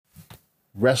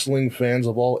wrestling fans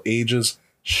of all ages,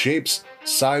 shapes,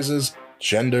 sizes,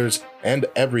 genders, and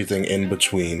everything in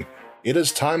between. It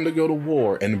is time to go to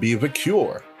war and be the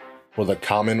cure for the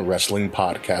Common Wrestling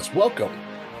Podcast. Welcome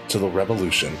to the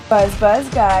revolution. Buzz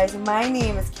guys, my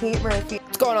name is Kate Murphy.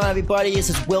 What's going on, everybody? This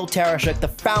is Will Tarashuk, the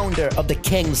founder of the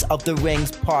Kings of the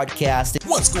Rings podcast.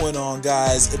 What's going on,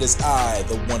 guys? It is I,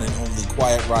 the one and only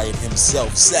Quiet Riot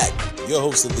himself, Zach, your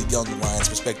host of the Young Lions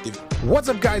Perspective. What's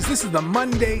up, guys? This is the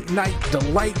Monday Night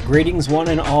Delight. Greetings, one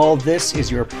and all. This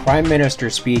is your Prime Minister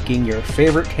speaking, your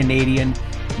favorite Canadian,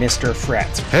 Mr.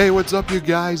 Fret. Hey, what's up, you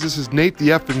guys? This is Nate the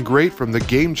Effing Great from the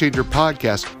Game Changer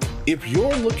podcast. If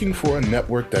you're looking for a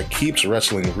network that keeps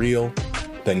wrestling real,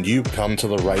 then you've come to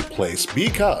the right place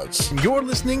because You're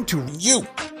listening to You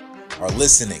are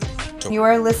listening to You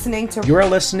are listening to You are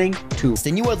listening to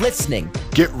And you are listening.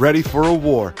 Get ready for a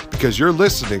war because you're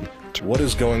listening to What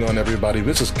is going on, everybody?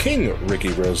 This is King Ricky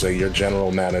Rose, your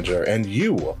general manager, and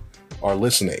you are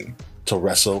listening to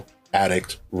Wrestle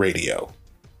Addict Radio.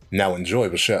 Now enjoy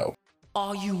the show.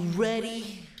 Are you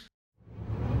ready?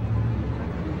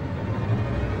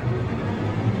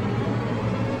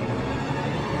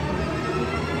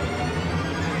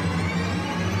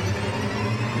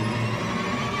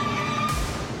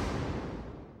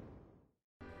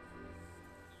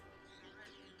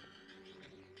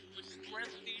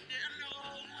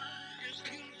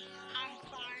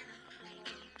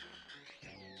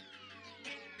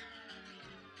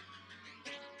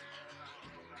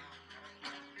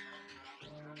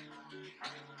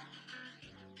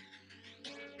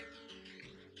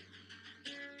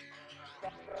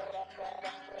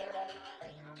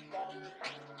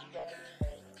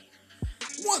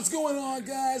 What's going on,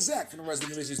 guys? Zach from the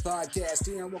Wrestling Delicious podcast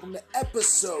here, and welcome to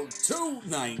episode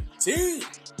 219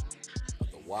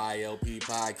 of the YLP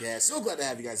podcast. So glad to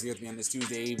have you guys here with me on this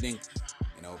Tuesday evening,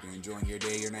 and I hope you're enjoying your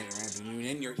day, your night, your afternoon,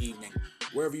 and your evening,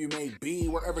 wherever you may be,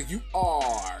 wherever you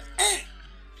are in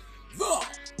the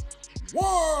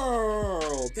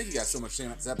world. Thank you guys so much for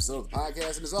checking out this episode of the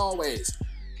podcast, and as always,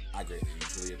 I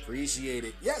greatly appreciate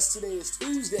it. Yes, today is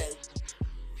Tuesday.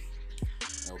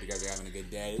 I hope you guys are having a good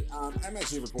day. I'm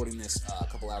actually recording this a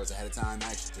couple hours ahead of time.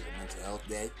 I actually took a mental health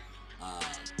day,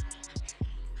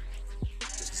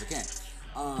 just because I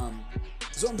can.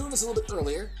 So I'm doing this a little bit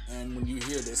earlier, and when you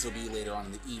hear this, it'll be later on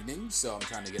in the evening, so I'm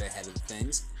trying to get ahead of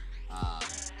things.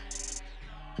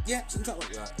 Yeah, sometimes,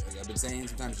 like I've been saying,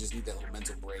 sometimes you just need that little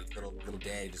mental break, little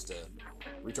day, just to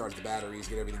recharge the batteries,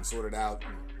 get everything sorted out,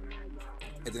 and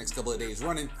get the next couple of days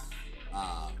running.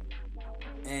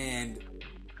 And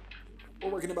we're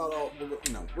working about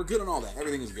we're good on all that.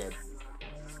 Everything is good.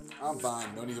 I'm fine.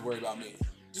 No need to worry about me.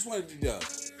 Just wanted to,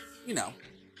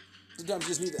 sometimes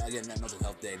just need to, again, that mental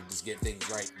health day to just get things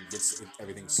right and get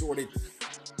everything sorted.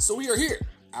 So we are here,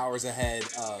 hours ahead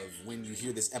of when you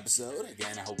hear this episode.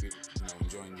 Again, I hope you're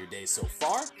enjoying your day so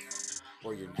far,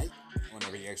 or your night,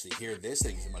 whenever you actually hear this.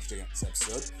 Thank you so much for checking out this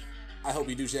episode. I hope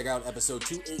you do check out episode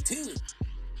 218,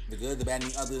 the good, the bad,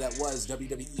 and the ugly that was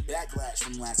WWE Backlash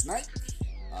from last night.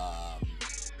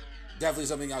 Definitely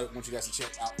something I want you guys to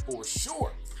check out for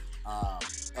sure. I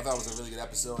thought it was a really good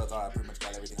episode. I thought I pretty much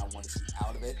got everything I wanted to see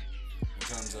out of it in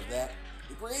terms of that.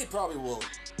 The parade probably will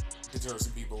deter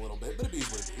some people a little bit, but it is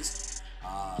what it is.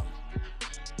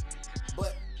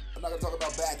 But I'm not going to talk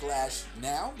about Backlash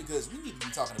now because we need to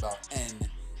be talking about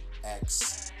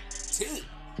NXT.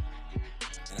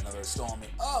 And another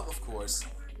installment of course,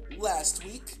 last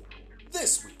week,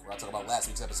 this week. We're going to talk about last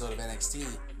week's episode of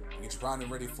NXT. Get you primed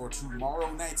and ready for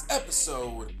tomorrow night's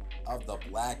episode of the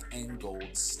Black and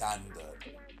Gold Standard.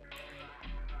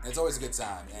 And it's always a good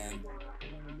time, and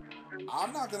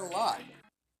I'm not gonna lie,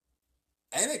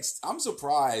 I'm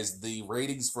surprised the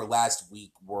ratings for last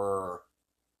week were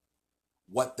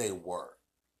what they were.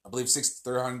 I believe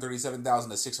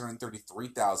 337,000 to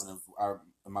 633,000, if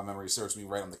my memory serves me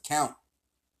right on the count.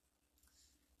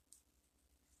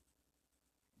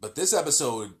 But this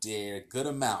episode did a good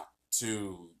amount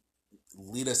to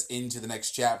lead us into the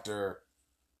next chapter,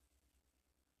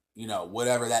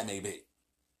 whatever that may be.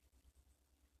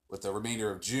 With the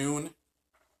remainder of June,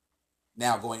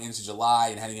 now going into July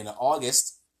and heading into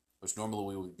August, which normally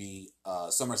we would be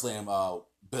SummerSlam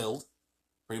build,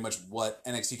 pretty much what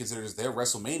NXT considers their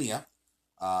WrestleMania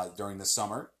during the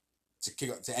summer,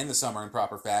 to end the summer in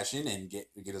proper fashion and get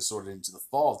us sorted into the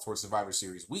fall towards Survivor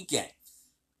Series weekend.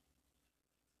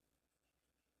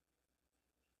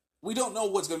 We don't know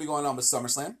what's going to be going on with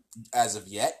SummerSlam as of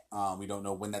yet. We don't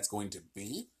know when that's going to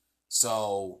be.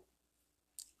 So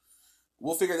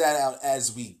we'll figure that out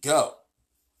as we go.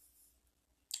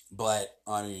 But,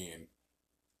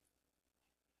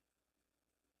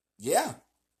 yeah.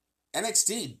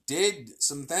 NXT did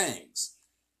some things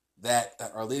that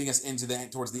are leading us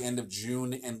towards the end of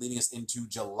June and leading us into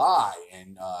July.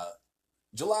 And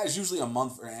July is usually a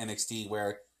month for NXT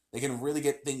where they can really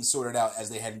get things sorted out as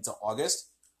they head into August.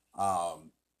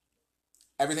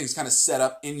 Everything's kind of set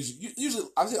up. Usually,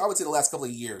 I would say the last couple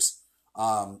of years,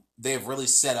 they have really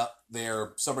set up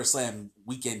their SummerSlam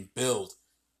weekend build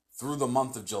through the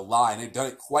month of July, and they've done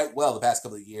it quite well the past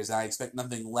couple of years. And I expect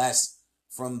nothing less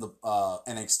from the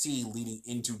NXT leading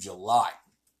into July.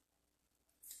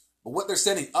 But what they're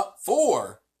setting up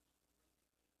for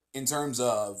in terms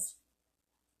of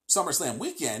SummerSlam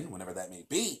weekend, whenever that may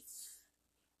be,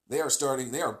 they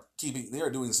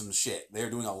are doing some shit. They are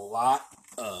doing a lot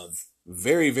of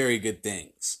very, very good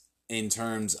things in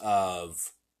terms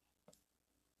of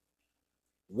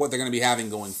what they're going to be having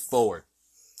going forward.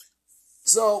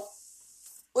 So,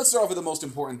 let's start off with the most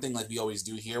important thing like we always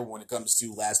do here when it comes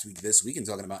to last week, this week, and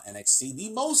talking about NXT. The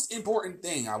most important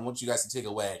thing I want you guys to take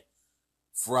away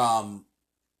from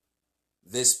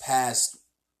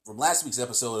last week's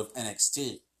episode of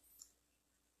NXT.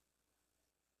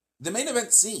 The main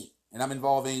event scene, and I'm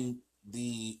involving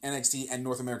the NXT and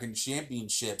North American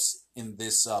Championships in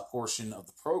this portion of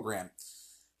the program.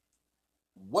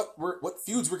 What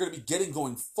feuds we're going to be getting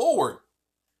going forward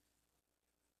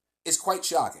is quite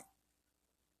shocking.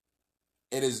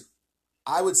 It is,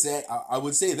 I would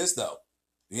say this though,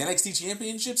 the NXT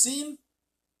Championship scene,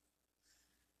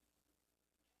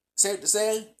 safe to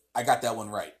say, I got that one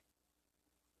right.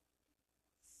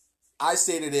 I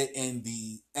stated it in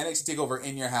the NXT TakeOver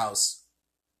In Your House,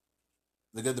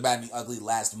 The Good, the Bad, and the Ugly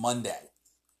last Monday.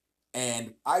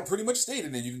 And I pretty much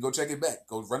stated it. You can go check it back.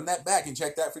 Go run that back and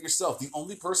check that for yourself. The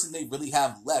only person they really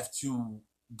have left to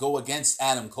go against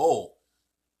Adam Cole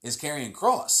is Karrion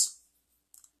Kross.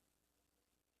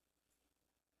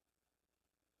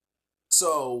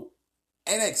 So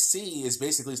NXT is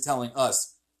basically telling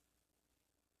us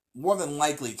more than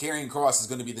likely Karrion Kross is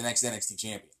going to be the next NXT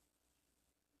champion.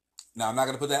 Now, I'm not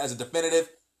going to put that as a definitive,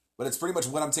 but it's pretty much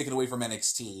what I'm taking away from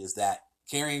NXT is that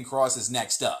Karrion Kross is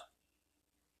next up.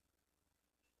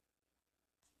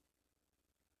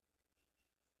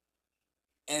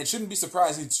 And it shouldn't be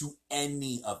surprising to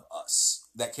any of us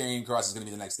that Karrion Kross is going to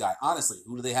be the next guy. Honestly,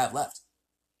 who do they have left?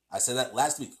 I said that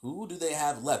last week. Who do they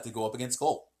have left to go up against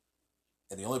Cole?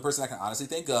 And the only person I can honestly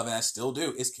think of, and I still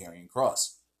do, is Karrion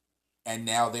Kross. And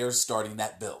now they're starting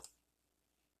that build.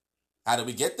 How did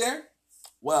we get there?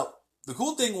 Well, the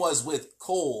cool thing was with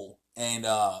Cole and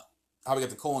how we got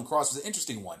to Cole and Kross was an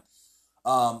interesting one.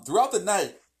 Throughout the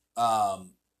night, Mr.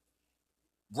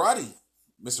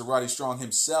 Roddy Strong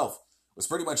himself, was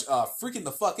pretty much freaking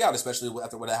the fuck out, especially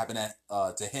after what happened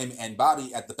to him and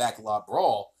Bobby at the Backlot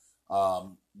Brawl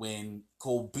when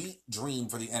Cole beat Dream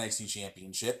for the NXT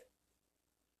Championship.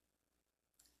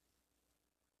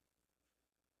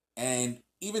 And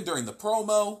even during the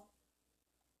promo,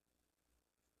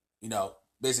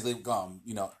 basically,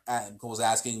 Adam Cole's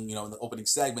asking, in the opening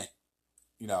segment,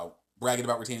 bragging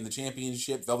about retaining the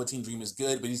championship. Velveteen Dream is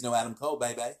good, but he's no Adam Cole,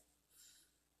 baby.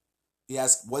 He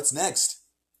asks, what's next?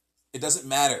 It doesn't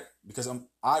matter, because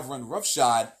I've run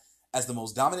roughshod as the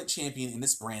most dominant champion in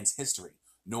this brand's history.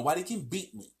 Nobody can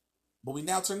beat me. But we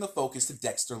now turn the focus to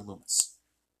Dexter Lumis.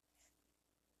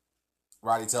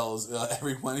 Roddy tells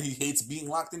everyone he hates being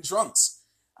locked in trunks.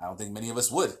 I don't think many of us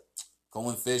would. Cole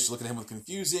and Fish look at him with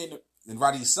confusion, and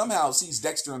Roddy somehow sees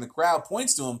Dexter in the crowd,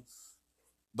 points to him,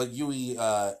 but Yui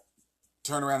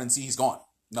turn around and see he's gone.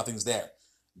 Nothing's there.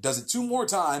 Does it 2 more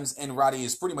times, and Roddy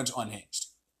is pretty much unhinged.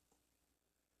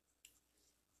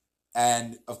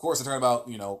 And, of course, they're talking about,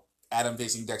 Adam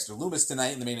facing Dexter Lumis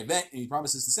tonight in the main event, and he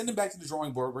promises to send him back to the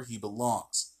drawing board where he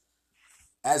belongs.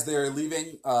 As they're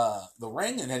leaving the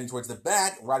ring and heading towards the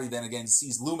back, Roddy then again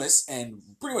sees Lumis and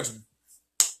pretty much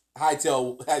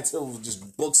Hightail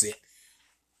just books it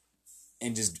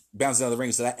and just bounces out of the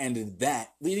ring. So that ended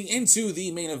that, leading into the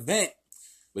main event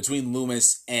between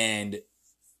Lumis and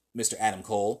Mr. Adam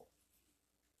Cole.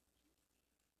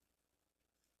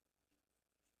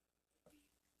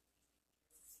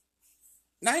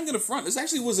 Not even gonna front. This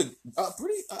actually was a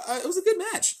good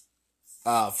match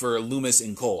for Lumis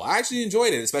and Cole. I actually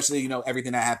enjoyed it, especially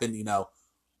everything that happened.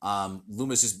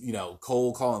 Lumis is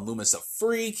Cole calling Lumis a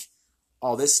freak,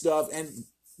 all this stuff, and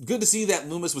good to see that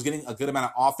Lumis was getting a good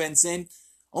amount of offense in.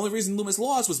 Only reason Lumis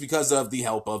lost was because of the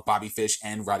help of Bobby Fish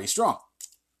and Roddy Strong.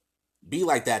 Be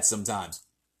like that sometimes.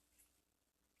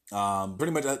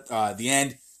 Pretty much at the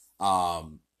end.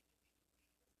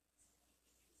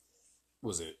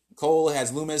 Was it? Cole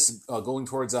has Lumis going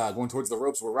towards the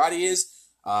ropes where Roddy is.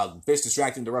 Fish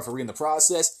distracting the referee in the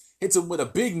process. Hits him with a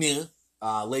big knee.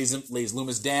 Lays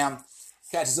Lumis down.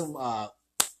 catches him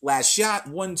last shot,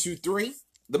 1, 2, 3.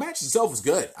 The match itself was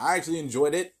good. I actually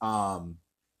enjoyed it. For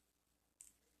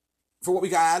what we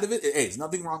got out of it, hey, there's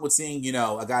nothing wrong with seeing,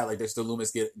 a guy like Dexter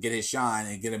Lumis get his shine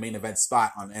and get a main event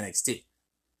spot on NXT.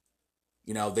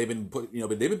 They've been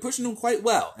pushing him quite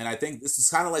well, and I think this is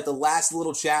kind of like the last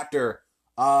little chapter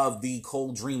of the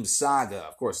Cole Dream saga.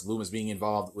 Of course, Lumis being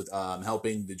involved with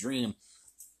helping the Dream,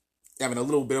 having a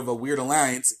little bit of a weird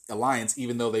alliance,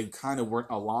 even though they kind of weren't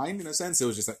aligned in a sense. It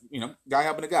was just like, guy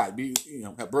helping a guy,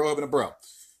 bro helping a bro,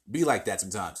 be like that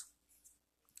sometimes.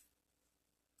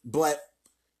 But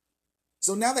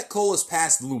so now that Cole has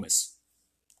passed Lumis,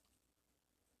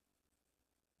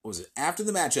 what was it? After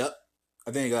the matchup,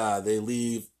 I think they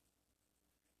leave.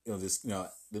 They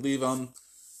leave.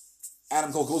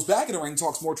 Adam Cole goes back in the ring,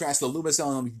 talks more trash to Lumis,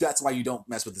 telling him that's why you don't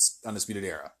mess with this Undisputed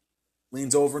Era.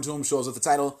 Leans over into him, shows up the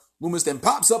title. Lumis then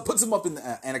pops up, puts him up in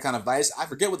the Anaconda Vice. I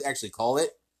forget what they actually call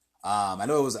it. I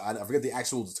know it was. I forget the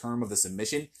actual term of the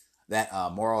submission that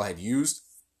Morrow had used.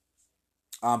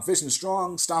 Fishing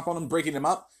Strong, stomp on him, breaking him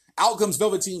up. Out comes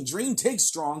Velveteen Dream, takes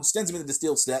Strong, sends him into the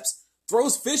steel steps,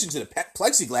 throws Fish into the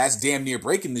plexiglass, damn near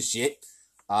breaking the shit.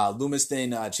 Lumis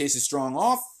then chases Strong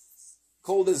off.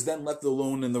 Cole is then left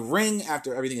alone in the ring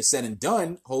after everything is said and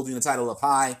done, holding the title up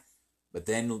high. But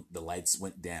then the lights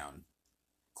went down.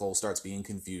 Cole starts being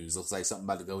confused. Looks like something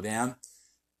about to go down.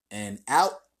 And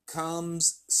out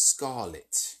comes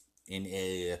Scarlett in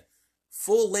a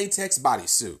full latex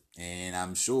bodysuit. And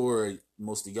I'm sure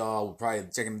most of y'all were probably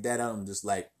checking that out and just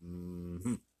like,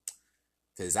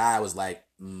 Because I was like,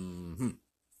 And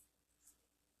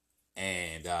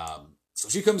so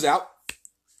she comes out.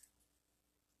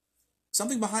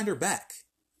 Something behind her back.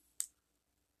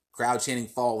 Crowd chanting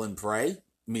fall and pray.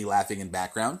 Me laughing in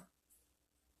background.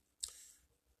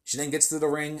 She then gets to the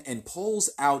ring and pulls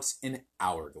out an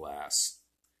hourglass.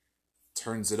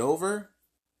 Turns it over.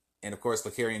 And of course,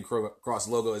 the Karrion Kross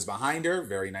logo is behind her.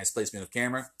 Very nice placement of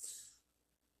camera.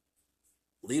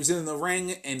 Leaves it in the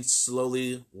ring and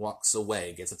slowly walks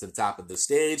away. Gets up to the top of the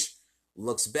stage.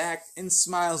 Looks back and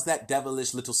smiles that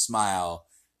devilish little smile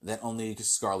that only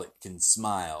Scarlett can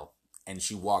smile. And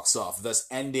she walks off, thus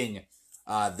ending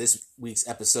last week's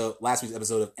episode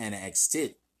of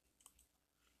NXT.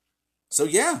 So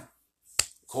yeah,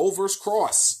 Cole versus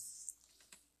Kross.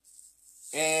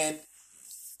 And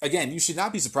again, you should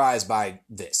not be surprised by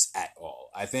this at all.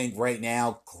 I think right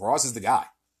now, Kross is the guy.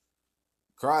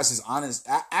 Kross is honest.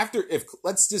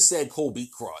 Let's just say Cole beat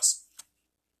Kross.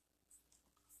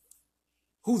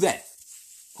 Who then?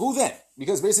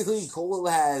 Because basically Cole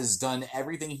has done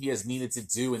everything he has needed to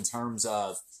do in terms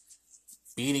of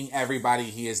beating everybody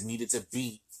he has needed to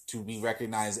beat to be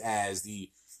recognized as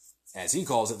as he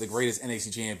calls it, the greatest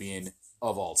NXT champion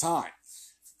of all time.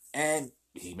 And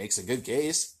he makes a good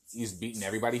case. He's beaten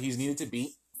everybody he's needed to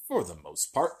beat for the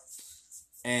most part.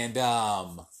 And,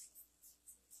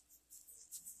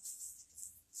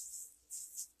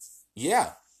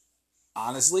 yeah,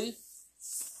 honestly.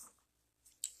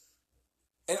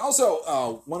 And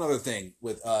also, one other thing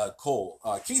with Cole.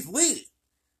 Keith Lee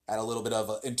had a little bit of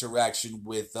an interaction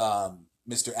with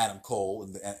Mr. Adam Cole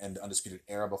in the Undisputed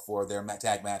Era before their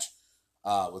tag match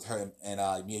with her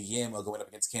and Mia Yim going up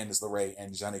against Candice LeRae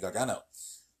and Johnny Gargano.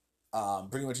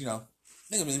 Pretty much,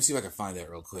 let me see if I can find that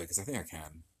real quick, because I think I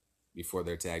can, before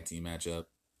their tag team matchup.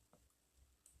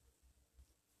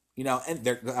 And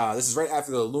this is right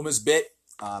after the Lumis bit.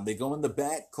 They go in the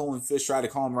back. Cole and Fish try to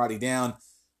calm Roddy down.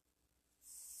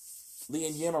 Lee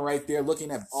and Yim are right there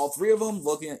looking at all three of them.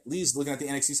 Lee's looking at the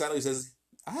NXT title. He says,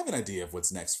 I have an idea of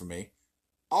what's next for me.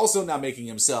 Also now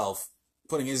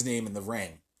putting his name in the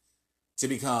ring to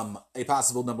become a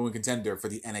possible number one contender for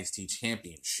the NXT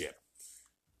Championship.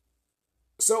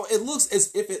 So it looks as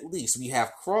if at least we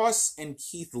have Kross and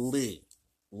Keith Lee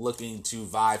looking to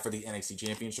vie for the NXT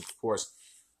Championship. Of course,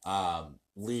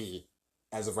 Lee,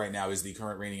 as of right now, is the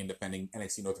current reigning and defending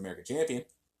NXT North American Champion.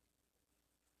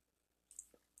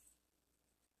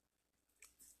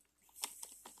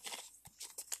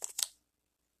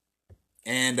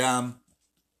 And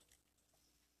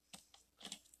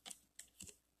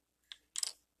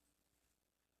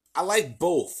I like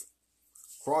both.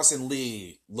 Kross and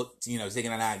Lee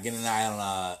getting an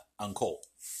eye on Cole.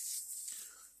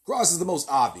 Kross is the most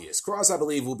obvious. Kross, I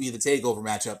believe, will be the takeover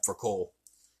matchup for Cole.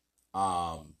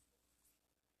 And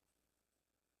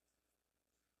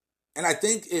I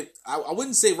think I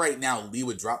wouldn't say right now Lee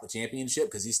would drop the championship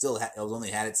because he still has only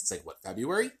had it since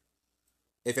February,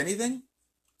 if anything.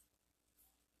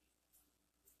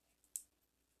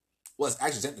 Well, it's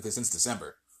actually technically since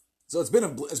December. So it's been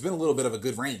a little bit of a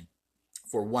good reign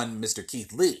for one Mr.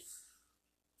 Keith Lee.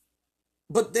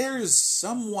 But there's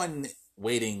someone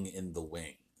waiting in the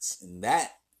wings. And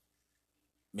that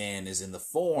man is in the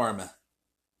form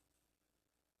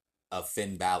of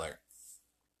Finn Balor.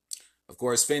 Of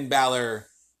course, Finn Balor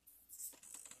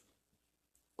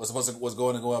was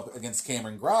going to go up against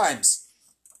Cameron Grimes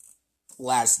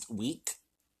last week.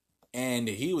 And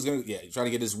he was going to try to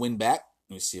get his win back.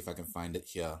 Let me see if I can find it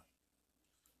here.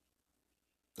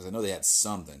 Because I know they had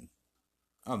something.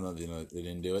 I don't know if they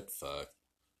didn't do it. Fuck.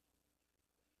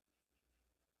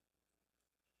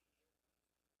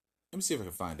 Let me see if I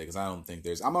can find it, because I don't think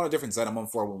there's... I'm on a different site. I'm on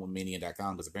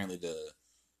 411mania.com, because apparently the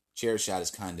chair shot is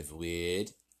kind of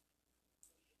weird.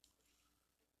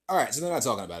 Alright, so they're not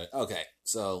talking about it. Okay,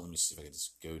 so let me see if I can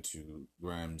just go to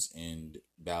Grimes and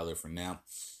Balor for now.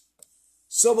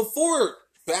 So before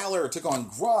Balor took on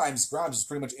Grimes was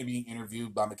pretty much being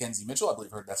interviewed by Mackenzie Mitchell. I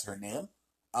believe that's her name.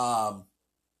 Of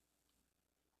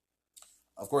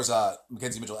course,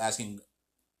 Mackenzie Mitchell asking,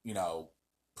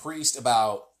 Priest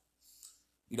about,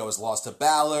 his loss to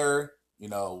Balor,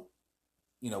 how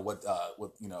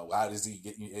does he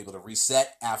get able to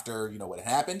reset after, what had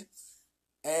happened?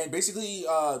 And basically,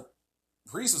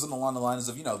 Priest was along the lines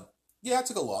of, I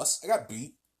took a loss. I got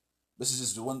beat. This is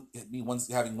just getting one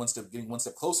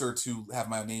step closer to have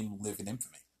my name live in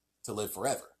infamy, to live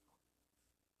forever.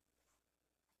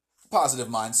 Positive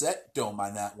mindset. Don't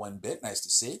mind that one bit. Nice to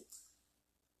see.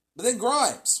 But then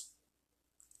Grimes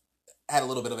had a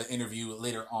little bit of an interview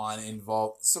later on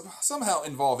somehow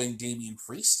involving Damian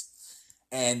Priest.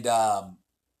 And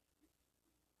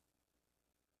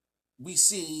we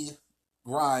see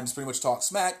Grimes pretty much talk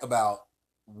smack about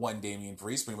one Damian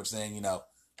Priest, pretty much saying,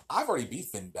 I've already beat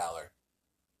Finn Balor.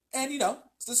 And,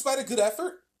 despite a good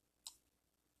effort,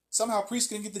 somehow Priest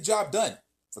can get the job done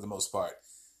for the most part.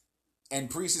 And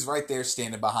Priest is right there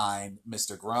standing behind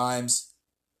Mr. Grimes.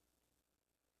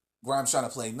 Grimes trying to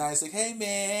play nice, like, hey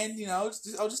man, I was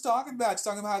just talking about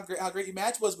how great your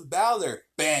match was with Balor.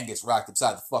 Bang, gets rocked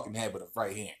upside the fucking head with a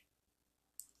right hand.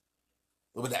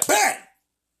 Look at that, bang!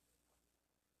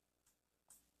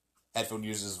 Headphone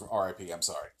users RIP, I'm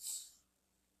sorry.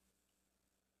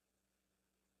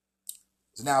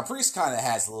 So now Priest kind of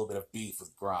has a little bit of beef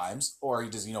with Grimes, or he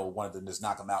just, wanted to just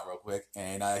knock him out real quick,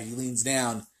 and he leans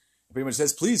down and pretty much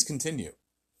says, please continue.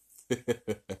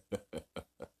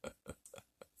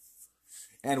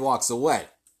 And walks away.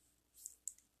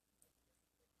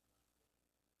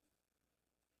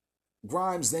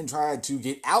 Grimes then tried to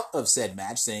get out of said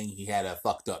match, saying he had a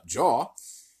fucked up jaw.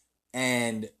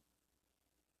 And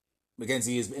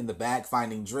Mackenzie is in the back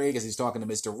finding Drake as he's talking to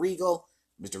Mr. Regal.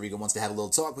 Mr. Regal wants to have a little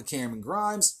talk with Cameron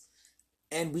Grimes.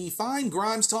 And we find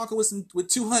Grimes talking with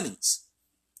two honeys.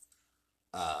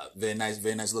 Very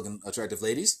nice looking, attractive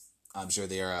ladies. I'm sure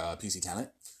they are PC talent.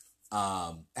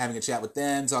 Having a chat with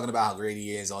them, talking about how great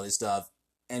he is, all this stuff.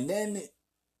 And then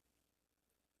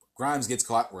Grimes gets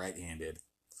caught right-handed.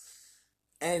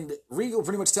 And Regal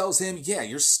pretty much tells him, yeah,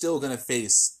 you're still going to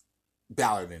face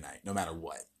Balor tonight, no matter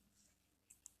what.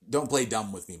 Don't play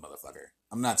dumb with me, motherfucker.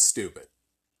 I'm not stupid.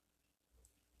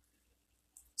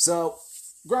 So,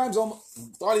 Grimes almost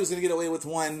thought he was going to get away with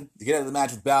one to get out of the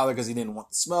match with Balor because he didn't want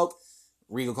the smoke.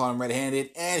 Regal caught him red-handed,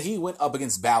 and he went up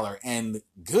against Balor. And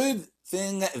good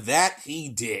thing that he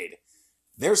did.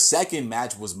 Their second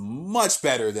match was much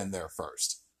better than their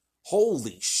first.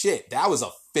 Holy shit, that was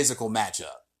a physical matchup.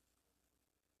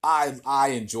 I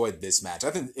enjoyed this match. I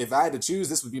think if I had to choose,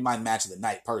 this would be my match of the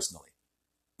night, personally.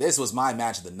 This was my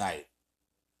match of the night.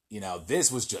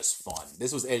 This was just fun.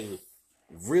 This was a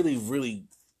really, really,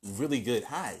 really good...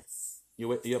 Hi.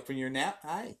 You up for your nap?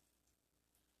 Hi.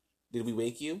 Did we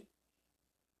wake you?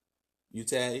 You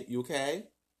okay?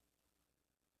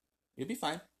 You'll be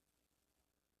fine.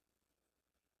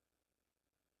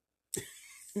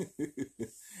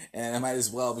 And I might as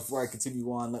well, before I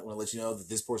continue on, want to let you know that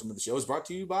this portion of the show is brought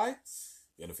to you by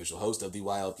the unofficial host of the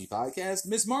YLP podcast,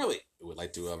 Miss Marley, who would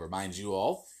like to remind you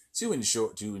all to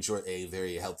ensure a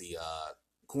very healthy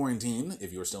quarantine,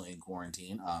 if you're still in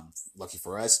quarantine. Lucky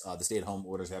for us, the stay-at-home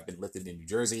orders have been lifted in New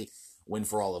Jersey. Win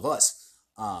for all of us.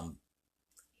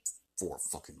 4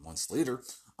 fucking months later.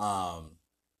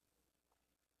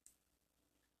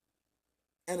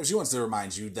 And she wants to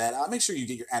remind you that make sure you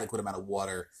get your adequate amount of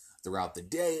water throughout the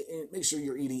day, and make sure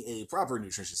you're eating a proper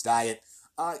nutritious diet.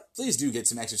 Please do get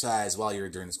some exercise while you're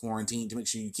during this quarantine to make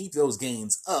sure you keep those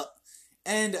gains up.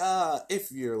 And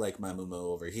if you're like my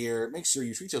Mumo over here, make sure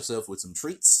you treat yourself with some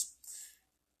treats,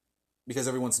 because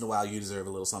every once in a while you deserve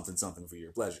a little something for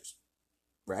your pleasures.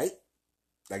 Right?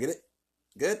 Did I get it?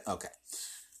 Good? Okay.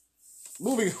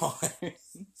 Moving on.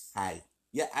 Hi.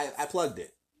 Yeah, I plugged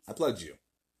it. I plugged you.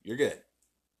 You're good.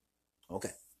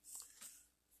 Okay.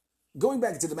 Going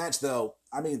back to the match, though,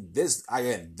 I mean,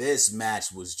 this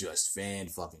match was just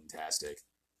fan-fucking-tastic.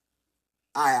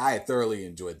 I thoroughly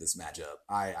enjoyed this matchup.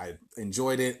 I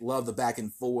enjoyed it. Love the back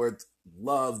and forth.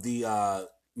 Love the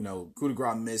coup de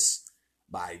grace miss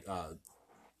by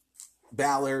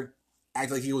Balor.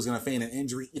 Acted like he was gonna feign an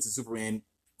injury. Hits a Superman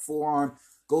forearm.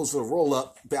 Goes for the roll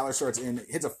up. Balor starts in.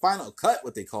 Hits a final cut.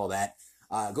 What they call that.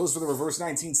 Goes for the reverse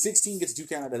 1916. Gets a 2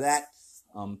 count out of that.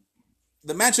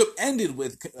 The matchup ended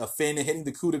with Finn hitting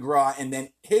the coup de grace and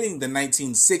then hitting the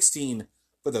 1916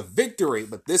 for the victory.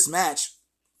 But this match,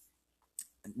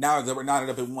 now that we're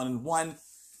knotted up at 1-1,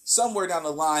 somewhere down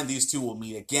the line, these two will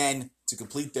meet again to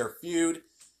complete their feud,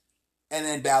 and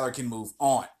then Balor can move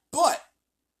on. But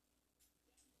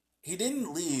he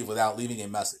didn't leave without leaving a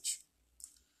message.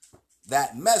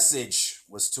 That message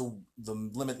was to the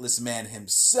Limitless Man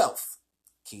himself,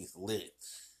 Keith Lee,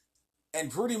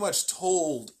 and pretty much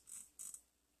told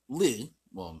Lee,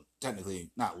 well,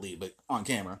 technically not Lee, but on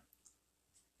camera,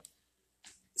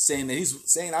 saying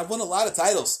I've won a lot of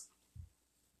titles,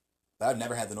 but I've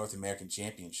never had the North American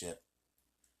Championship.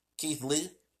 Keith Lee,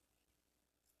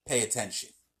 pay attention.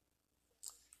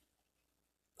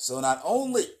 So not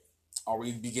only are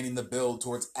we beginning the build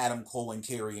towards Adam Cole and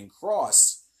Karrion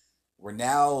Kross, we're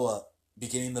now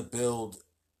beginning the build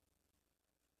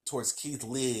towards Keith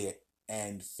Lee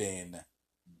and Finn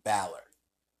Balor.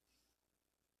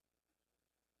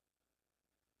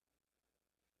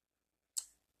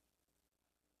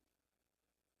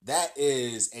 That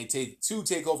is two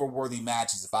takeover worthy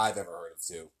matches if I've ever heard of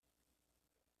two.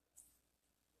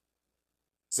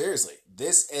 Seriously,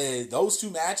 those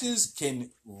two matches can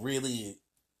really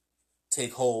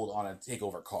take hold on a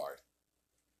takeover card.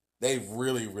 They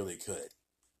really, really could.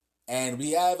 And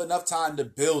we have enough time to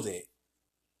build it.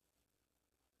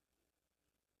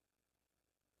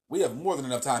 We have more than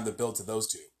enough time to build to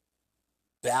those two.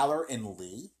 Balor and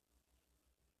Lee.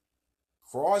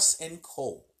 Kross and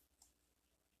Cole.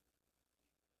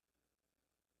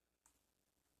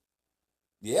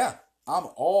 Yeah, I'm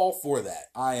all for that.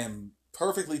 I am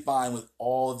perfectly fine with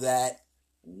all of that.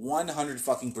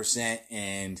 100%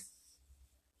 and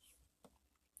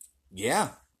yeah,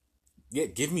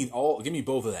 give me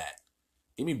both of that.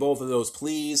 Give me both of those,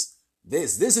 please.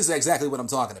 This is exactly what I'm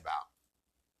talking about.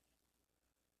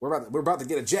 We're about to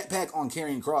get a jetpack on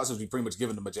Karrion Kross, as we pretty much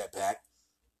given them a jetpack.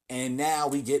 And now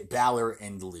we get Balor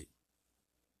and Lee.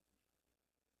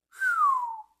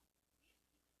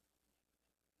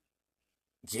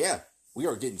 Yeah, we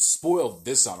are getting spoiled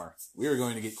this summer. We are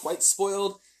going to get quite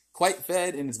spoiled, quite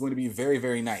fed, and it's going to be very,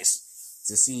 very nice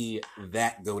to see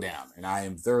that go down. And I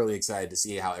am thoroughly excited to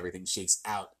see how everything shakes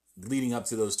out leading up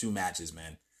to those two matches,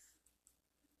 man.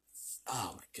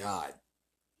 Oh, my God.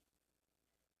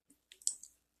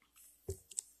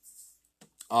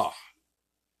 Oh.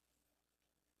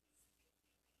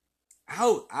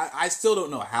 I still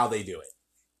don't know how they do it.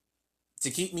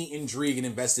 To keep me intrigued and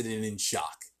invested and in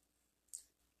shock.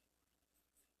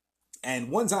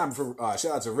 And one time, for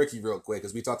shout out to Ricky real quick,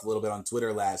 because we talked a little bit on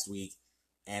Twitter last week,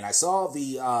 and I saw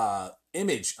the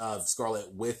image of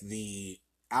Scarlett with the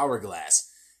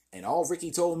hourglass, and all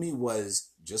Ricky told me was,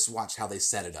 just watch how they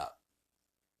set it up.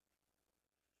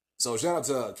 So shout out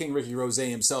to King Ricky Rose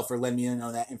himself for letting me in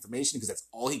on that information, because that's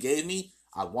all he gave me.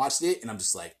 I watched it, and I'm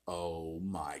just like, oh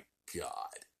my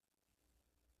God.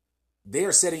 They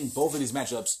are setting both of these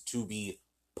matchups to be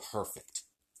perfect.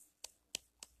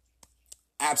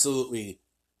 Absolutely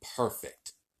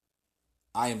perfect.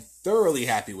 I am thoroughly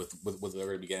happy with what we're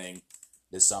going to be getting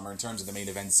this summer in terms of the main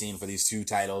event scene for these two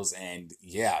titles. And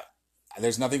yeah,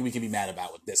 there's nothing we can be mad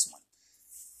about with this one.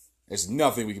 There's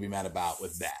nothing we can be mad about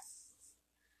with that.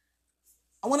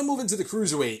 I want to move into the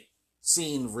cruiserweight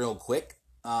scene real quick.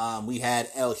 We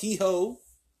had El Hijo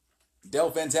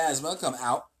Del Fantasma come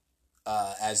out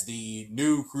as the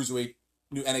new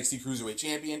NXT Cruiserweight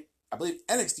Champion. I believe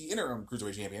NXT Interim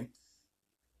Cruiserweight Champion.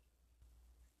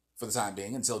 For the time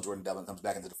being, until Jordan Devlin comes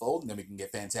back into the fold, and then we can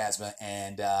get Phantasma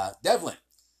and Devlin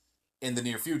in the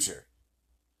near future.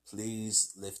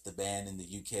 Please lift the ban in the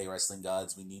UK wrestling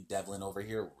gods. We need Devlin over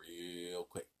here real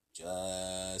quick.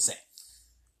 Just saying.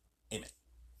 Amen.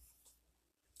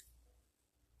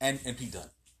 And Pete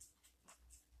Dunne.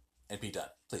 And Pete Dunne,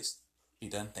 please. Pete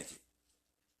Dunne, thank you.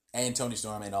 And Tony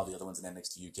Storm and all the other ones in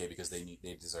NXT UK, because they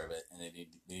deserve it, and they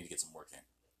need to get some work in.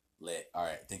 Lit. All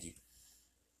right, thank you.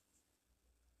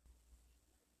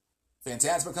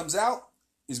 Phantasma comes out.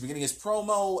 He's beginning his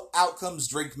promo. Out comes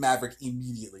Drake Maverick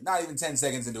immediately. Not even 10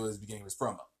 seconds into his beginning of his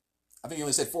promo. I think he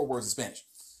only said 4 words in Spanish.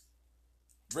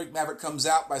 Drake Maverick comes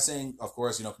out by saying, of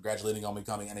course, congratulating on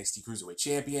becoming NXT Cruiserweight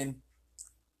Champion.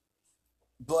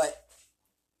 But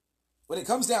when it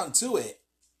comes down to it,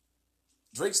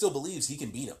 Drake still believes he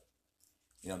can beat him.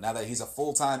 Now that he's a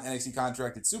full-time NXT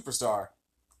contracted superstar.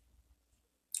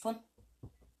 Come on.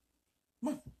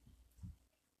 Come on.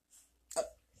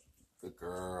 Up. Good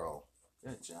girl.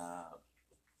 Good job.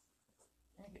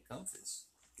 Yeah, get comfy.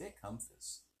 Get comfy.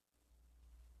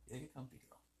 Yeah, get comfy,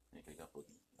 girl. Yeah, get up,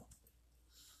 boogie.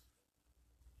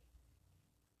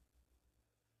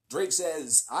 Drake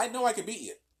says, I know I can beat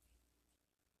you.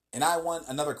 And I want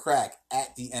another crack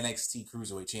at the NXT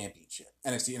Cruiserweight Championship.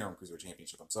 NXT Interim Cruiserweight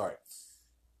Championship, I'm sorry.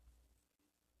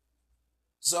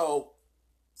 So,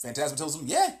 Phantasma tells him,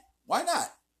 yeah, why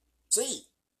not? See.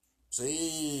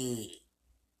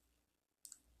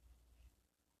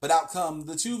 But out come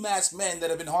the two masked men that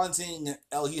have been haunting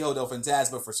El Hijo del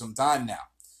Fantasma for some time now.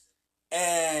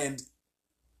 And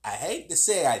I hate to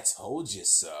say I told you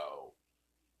so,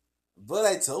 but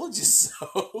I told you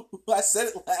so. I said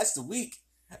it last week.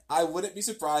 I wouldn't be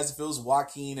surprised if it was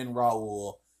Joaquin and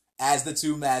Raul as the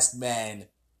two masked men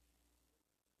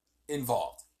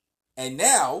involved. And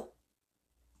now,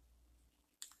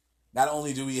 not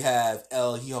only do we have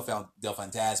El Hijo del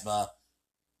Fantasma,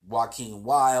 Joaquin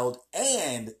Wilde,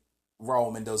 and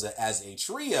Raul Mendoza as a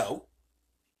trio,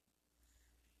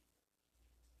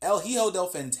 El Hijo del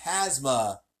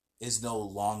Fantasma is no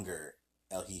longer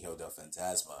El Hijo del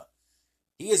Fantasma.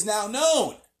 He is now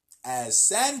known as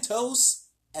Santos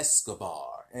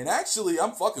Escobar. And actually,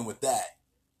 I'm fucking with that.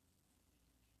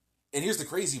 And here's the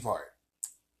crazy part.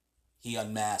 He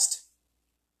unmasked.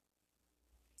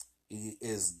 He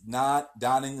is not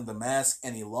donning the mask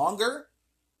any longer.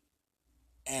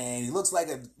 And he looks like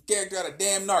a character out of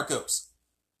damn Narcos.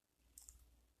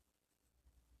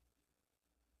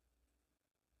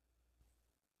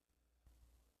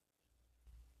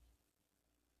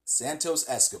 Santos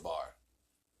Escobar.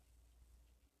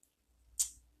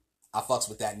 I fucks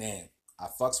with that name. I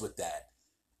fucks with that.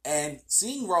 And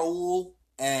seeing Raul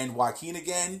and Joaquin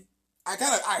again, I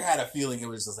had a feeling it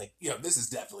was just like, this is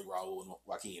definitely Raul and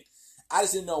Joaquin. I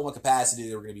just didn't know what capacity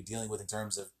they were going to be dealing with in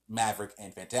terms of Maverick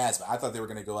and Phantasma. I thought they were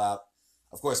going to go out.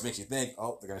 Of course, it makes you think,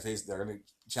 they're going to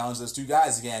challenge those two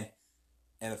guys again.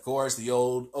 And of course, the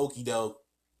old okie doke,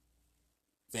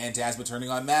 Phantasma turning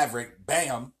on Maverick,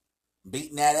 bam,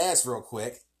 beating that ass real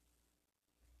quick.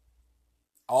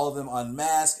 All of them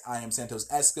unmasked. I am Santos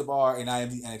Escobar, and I am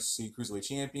the NXT Cruiserweight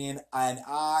Champion, and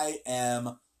I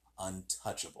am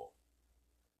untouchable.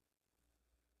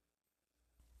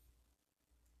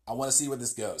 I want to see where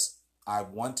this goes. I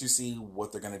want to see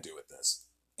what they're going to do with this.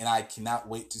 And I cannot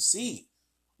wait to see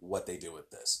what they do with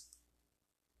this.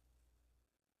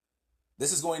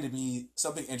 This is going to be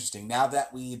something interesting. Now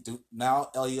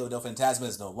El Hijo del Fantasma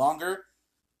is no longer.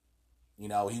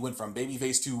 He went from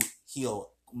babyface to heel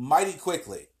mighty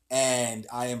quickly. And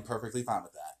I am perfectly fine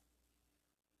with that.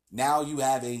 Now you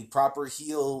have a proper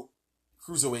heel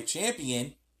Cruiserweight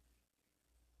champion.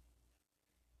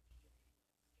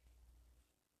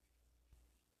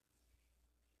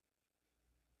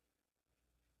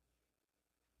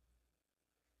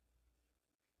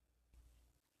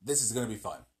 This is going to be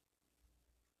fun.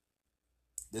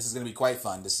 This is going to be quite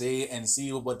fun to see and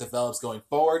see what develops going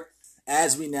forward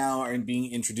as we now are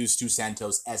being introduced to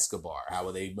Santos Escobar. How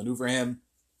will they maneuver him?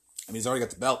 I mean, he's already got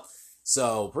the belt.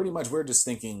 So pretty much we're just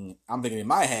thinking, I'm thinking in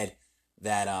my head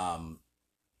that,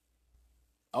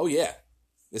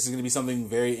 this is going to be something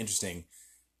very interesting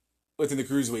within the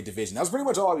Cruiserweight division. That was pretty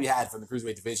much all we had from the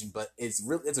Cruiserweight division, but it's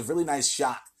a really nice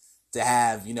shock to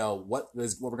have, what we're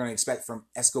going to expect from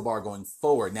Escobar going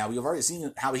forward. Now, we've already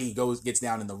seen how he gets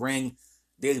down in the ring,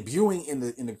 debuting in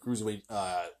the Cruiserweight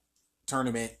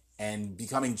tournament and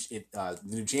becoming the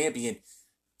new champion.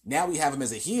 Now we have him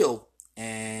as a heel,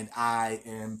 and I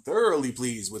am thoroughly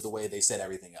pleased with the way they set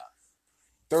everything up.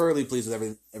 Thoroughly pleased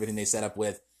with everything they set up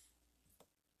with.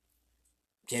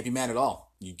 Can't be mad at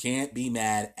all. You can't be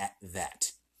mad at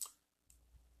that.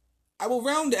 I will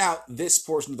round out this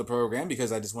portion of the program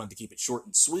because I just wanted to keep it short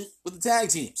and sweet with the tag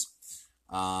teams.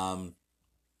 The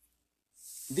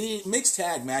mixed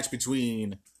tag match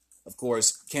between, of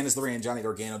course, Candice LeRae and Johnny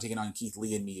Gargano taking on Keith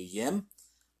Lee and Mia Yim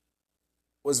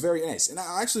was very nice. And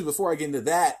actually, before I get into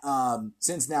that,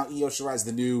 since now Io Shirai is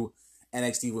the new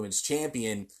NXT Women's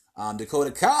Champion, Dakota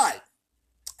Kai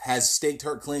has staked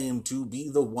her claim to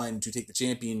be the one to take the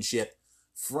championship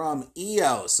from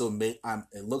Io. So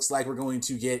it looks like we're going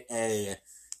to get a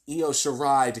Io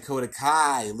Shirai, Dakota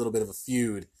Kai, a little bit of a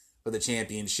feud for the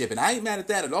championship. And I ain't mad at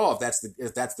that at all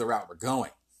if that's the route we're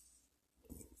going.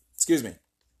 Excuse me.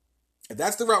 If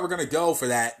that's the route we're going to go for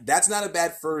that, that's not a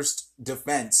bad first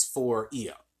defense for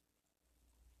Io.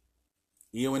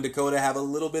 Io and Dakota have a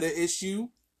little bit of issue.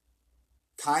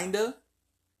 Kinda.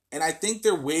 And I think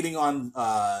they're waiting on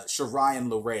Shirai and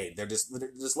Lorraine. They're just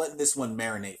letting this one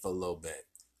marinate for a little bit.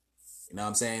 You know what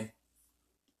I'm saying?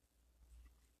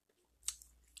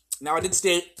 Now, I did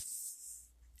state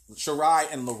Shirai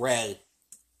and Lorraine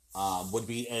would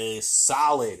be a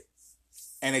solid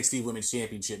NXT Women's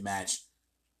Championship match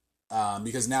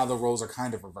because now the roles are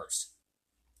kind of reversed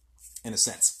in a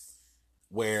sense.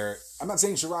 Where I'm not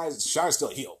saying Shirai's still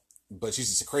a heel, but she's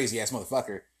just a crazy ass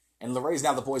motherfucker. And Lorraine's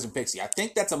now the Poison Pixie. I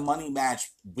think that's a money match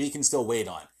we can still wait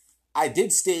on. I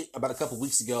did state about a couple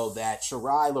weeks ago that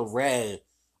Shirai Lorraine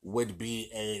would be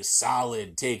a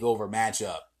solid takeover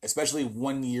matchup, especially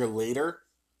 1 year later,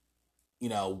 you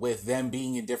know, with them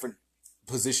being in different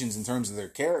positions in terms of their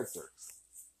character.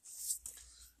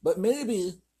 But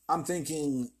maybe I'm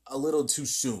thinking a little too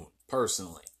soon,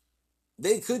 personally.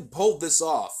 They could pull this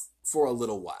off for a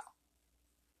little while.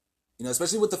 You know,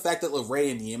 especially with the fact that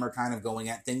Lorraine and Yim are kind of going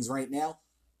at things right now.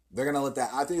 They're going to let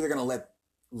that, I think they're going to let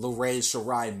Lorraine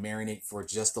Shirai marinate for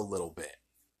just a little bit.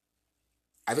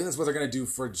 I think that's what they're going to do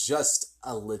for just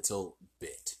a little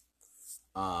bit.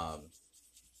 And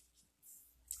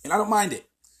I don't mind it.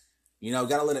 You know,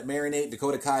 got to let it marinate.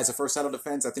 Dakota Kai is a first title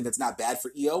defense. I think that's not bad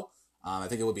for Io. I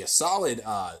think it would be a solid,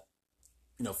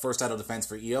 first title defense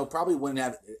for Io. Probably wouldn't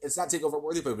have, it's not takeover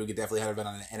worthy, but we could definitely have it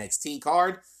on an NXT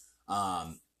card.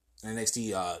 An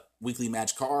NXT weekly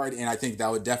match card, and I think that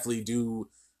would definitely do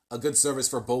a good service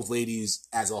for both ladies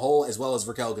as a whole, as well as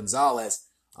Raquel Gonzalez.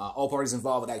 All parties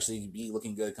involved would actually be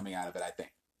looking good coming out of it, I think.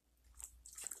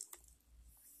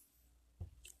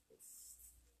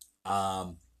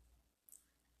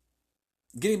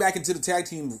 Getting back into the tag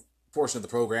team portion of the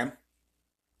program,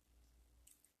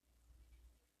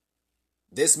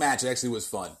 this match actually was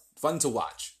fun. Fun to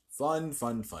watch. Fun.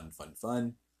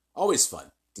 Always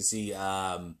fun to see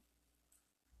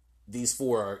these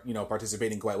four,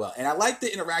 participating quite well. And I like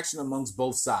the interaction amongst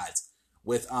both sides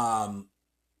with, the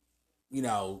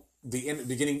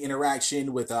beginning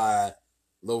interaction with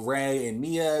Lorraine and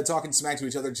Mia talking smack to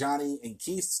each other, Johnny and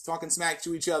Keith talking smack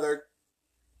to each other.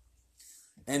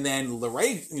 And then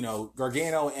Lorraine,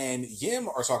 Gargano and Yim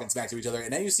are talking smack to each other.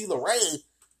 And then you see Lorraine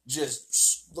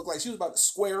just look like she was about to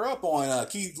square up on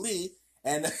Keith Lee.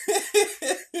 And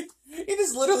he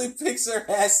just literally picks her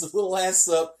little ass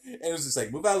up and was just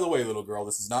like, move out of the way, little girl.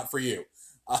 This is not for you.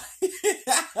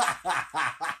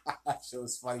 She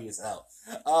was funny as hell.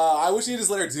 I wish he just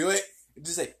let her do it.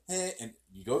 Just say, and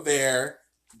you go there.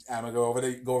 I'm gonna go over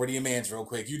to your man's real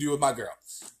quick. You do with my girl.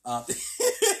 I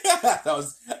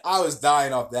was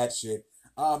dying off that shit.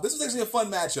 This was actually a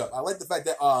fun matchup. I like the fact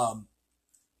that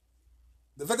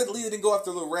Lee didn't go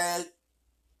after Lorraine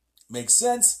makes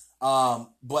sense.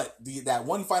 But that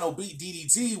one final beat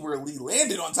DDT where Lee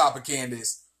landed on top of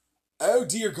Candice. Oh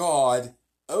dear God.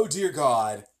 I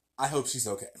hope she's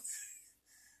okay.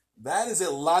 That is a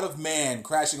lot of man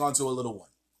crashing onto a little one.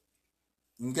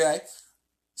 Okay?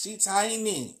 She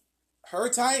tiny. Her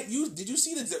tiny. Did you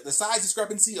see the size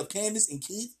discrepancy of Candice and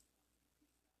Keith?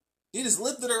 He just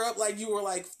lifted her up like you were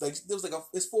like there was like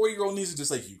his 4-year-old niece is just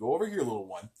like, you go over here, little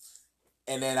one.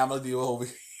 And then I'm gonna do over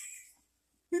here.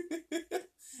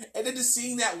 And then just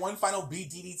seeing that one final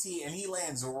beat DDT and he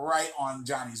lands right on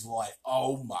Johnny's wife.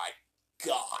 Oh my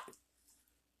God.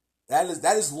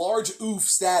 That is large oof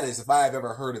status if I have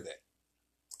ever heard of it.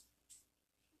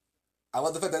 I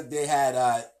love the fact that they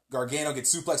had Gargano get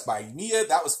suplexed by Mia.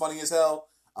 That was funny as hell.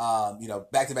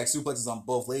 Back-to-back suplexes on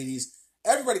both ladies.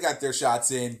 Everybody got their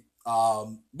shots in.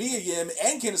 Mia Yim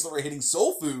and Candice LeRae hitting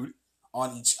soul food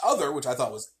on each other, which I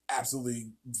thought was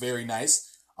absolutely very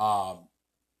nice. The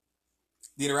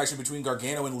interaction between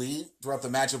Gargano and Lee throughout the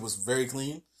matchup was very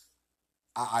clean.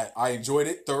 I enjoyed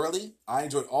it thoroughly. I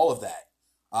enjoyed all of that.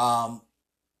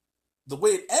 The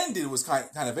way it ended was kind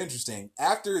of interesting.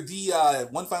 After the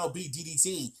one final beat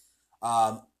DDT,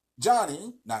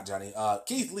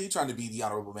 Keith Lee, trying to be the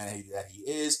honorable man that he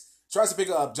is, tries to pick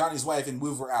up Johnny's wife and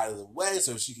move her out of the way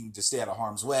so she can just stay out of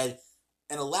harm's way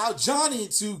and allow Johnny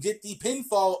to get the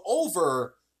pinfall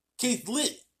over Keith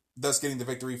Lee, thus getting the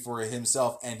victory for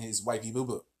himself and his wifey Boo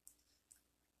Boo.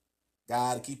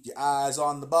 Gotta keep your eyes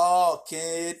on the ball,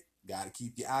 kid. Gotta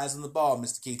keep your eyes on the ball,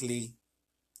 Mr. Keith Lee.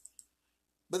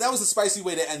 But that was a spicy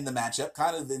way to end the matchup,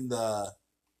 kind of in the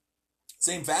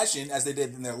same fashion as they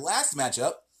did in their last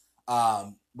matchup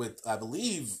with, I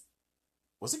believe,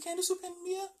 was it Candice who pinned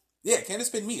Mia? Yeah,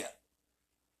 Candice pinned Mia.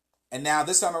 And now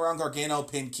this time around, Gargano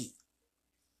pinned Keith.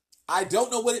 I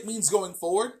don't know what it means going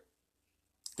forward,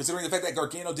 considering the fact that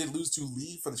Gargano did lose to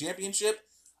Lee for the championship.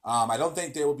 I don't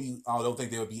think they would be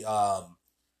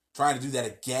trying to do that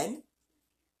again.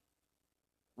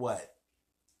 What?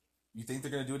 You think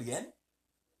they're going to do it again?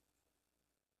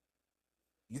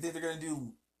 You think they're going to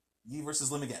do Yi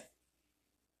versus Lim again?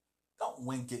 Don't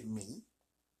wink at me.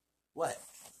 What?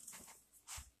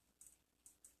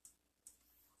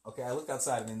 Okay, I looked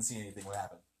outside and didn't see anything. What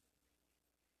happened?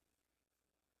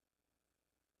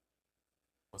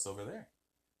 What's over there?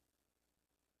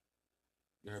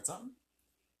 You heard something?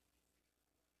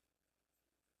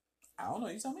 I don't know.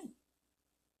 You tell me.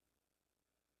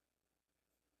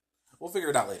 We'll figure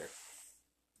it out later.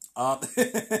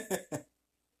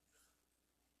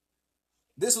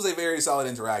 This was a very solid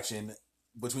interaction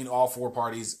between all four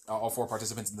parties, all four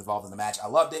participants involved in the match. I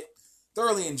loved it.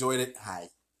 Thoroughly enjoyed it. Hi.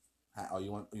 Oh,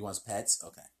 you want pets?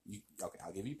 Okay. Okay,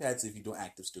 I'll give you pets if you don't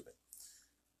act stupid.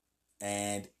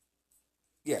 And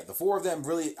yeah, the four of them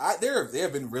really, they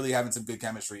have been really having some good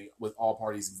chemistry with all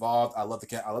parties involved. I love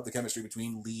the chemistry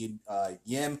between Lee and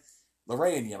Yim,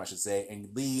 LeRae and Yim, I should say, and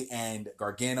Lee and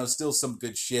Gargano. Still some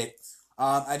good shit.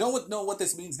 I don't know what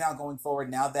this means now going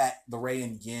forward. Now that LeRae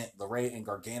and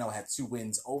Gargano have 2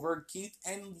 wins over Keith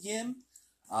and Yim.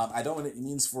 I don't know what it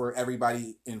means for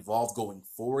everybody involved going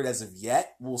forward as of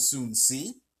yet. We'll soon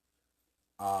see.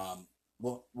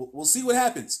 We'll see what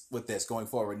happens with this going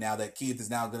forward now that Keith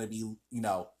is now going to be,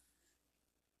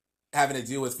 having to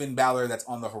deal with Finn Balor that's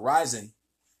on the horizon.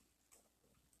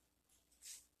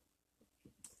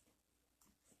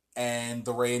 And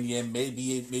LeRae and Yim may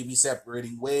be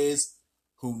separating ways.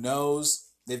 Who knows?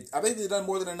 I think they've done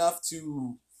more than enough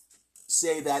to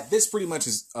say that this pretty much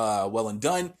is well and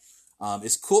done.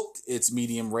 It's cooked. It's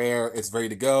medium rare. It's ready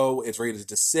to go. It's ready to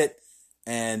just sit.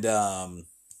 And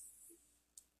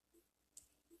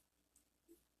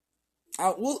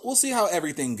we'll see how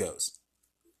everything goes.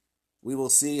 We will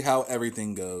see how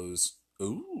everything goes.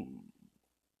 Ooh.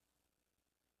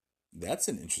 That's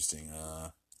an interesting,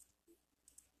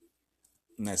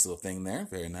 nice little thing there.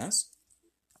 Very nice.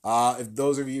 For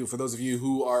those of you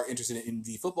who are interested in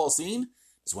the football scene,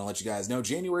 just want to let you guys know,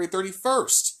 January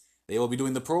 31st, they will be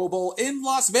doing the Pro Bowl in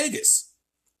Las Vegas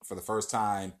for the first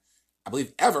time, I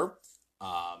believe, ever.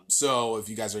 So if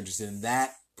you guys are interested in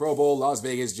that, Pro Bowl, Las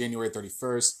Vegas, January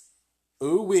 31st.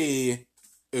 Ooh-wee.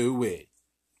 Ooh-wee.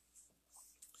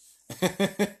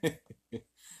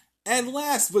 And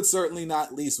last but certainly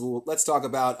not least, let's talk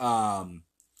about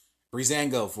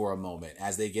Breezango for a moment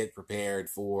as they get prepared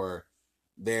for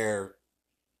their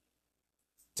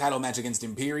title match against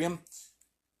Imperium.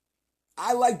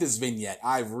 I like this vignette.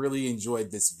 I've really enjoyed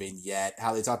this vignette.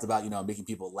 How they talked about, making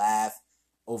people laugh,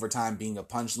 overtime being a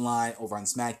punchline, over on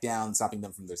SmackDown, stopping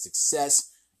them from their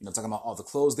success. Talking about all the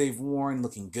clothes they've worn,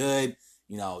 looking good.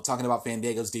 Talking about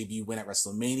Fandango's debut win at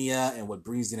WrestleMania and what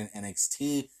Breeze did in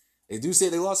NXT. They do say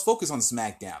they lost focus on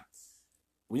SmackDown.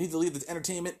 We need to leave the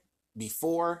entertainment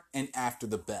before and after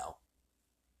the bell.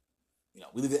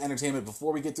 We leave the entertainment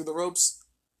before we get through the ropes,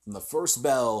 from the first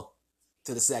bell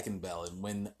to the second bell. And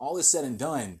when all is said and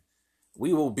done,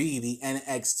 we will be the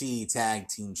NXT Tag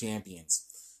Team Champions.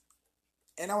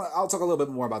 And I'll talk a little bit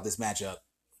more about this matchup.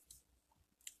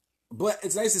 But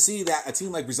it's nice to see that a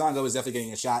team like Breezango is definitely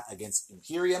getting a shot against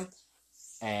Imperium.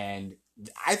 And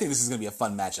I think this is going to be a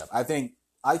fun matchup. I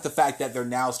like the fact that they're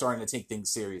now starting to take things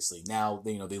seriously. Now,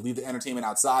 they leave the entertainment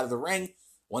outside of the ring.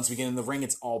 Once we get in the ring,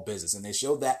 it's all business. And they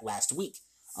showed that last week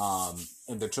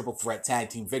in their triple threat tag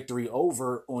team victory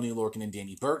over Oney Lorcan and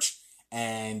Danny Burch.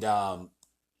 And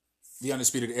the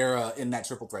Undisputed Era in that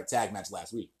triple threat tag match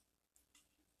last week.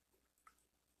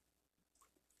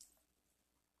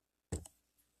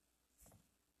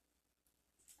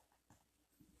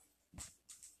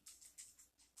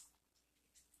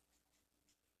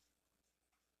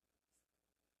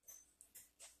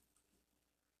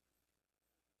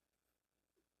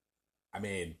 I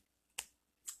mean,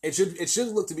 it should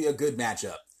look to be a good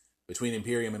matchup between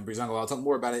Imperium and Breezango. I'll talk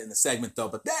more about it in the segment, though.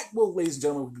 But that will, ladies and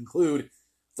gentlemen, conclude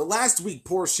the last week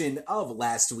portion of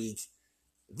last week.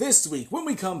 This week, when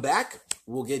we come back,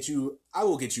 I will get you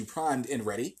primed and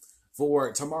ready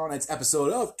for tomorrow night's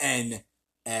episode of NXT,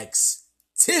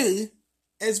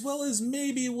 as well as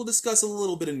maybe we'll discuss a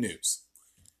little bit of news.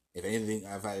 If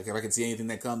I can see anything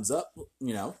that comes up,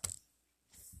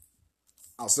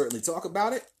 I'll certainly talk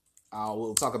about it.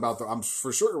 We'll talk about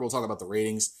we'll talk about the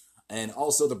ratings and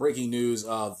also the breaking news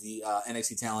of the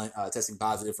NXT talent testing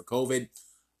positive for COVID.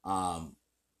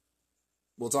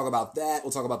 We'll talk about that.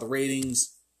 We'll talk about the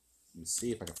ratings. Let me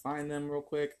see if I can find them real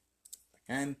quick. If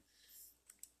I can.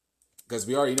 Because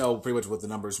we already know pretty much what the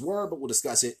numbers were, but we'll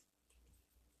discuss it.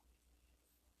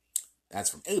 That's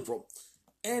from April.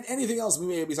 And anything else we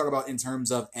may be talking about in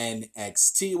terms of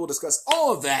NXT. We'll discuss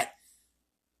all of that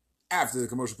after the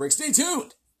commercial break. Stay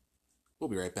tuned. We'll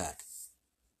be right back.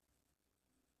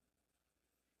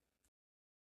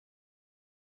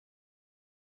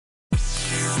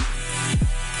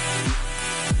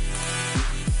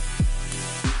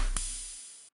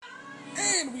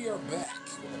 are back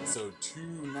with episode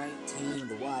 219 of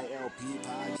the YLP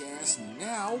podcast.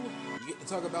 Now, we get to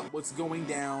talk about what's going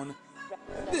down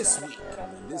this week.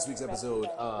 In this week's episode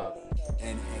of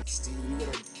NXT,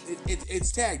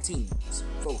 it's tag teams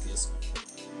focus.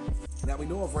 Now, we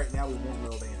know of right now, we won't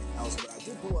know of anything else, but I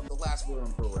did pull up the last word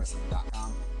on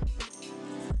ProWrestling.com.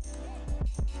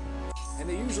 And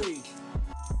they usually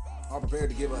are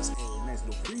prepared to give us a nice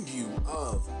little preview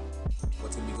of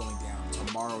what's going to be going down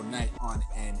tomorrow night on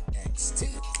NXT.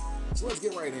 So let's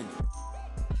get right into it.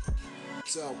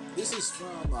 So this is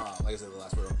from, like I said, the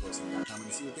last word on ProWrestling.com,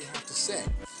 and see what they have to say.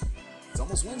 It's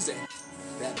almost Wednesday.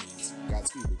 That means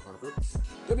Godspeed, Luke Harper.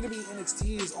 WWE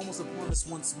NXT is almost upon us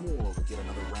once more with yet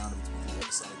another round of its weekly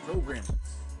episodic programming.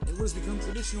 In what has become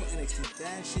traditional NXT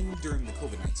fashion during the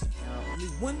COVID-19 era, only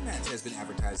one match has been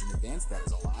advertised in advance. That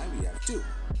is a lie. We have two.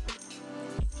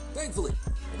 Thankfully,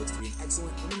 it looks to be an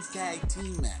excellent women's tag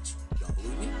team match. Don't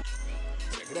believe me?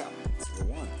 Check it out. It's for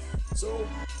one. So,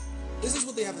 this is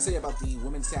what they have to say about the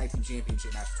women's tag team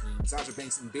championship match between Sasha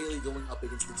Banks and Bayley going up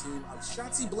against the team of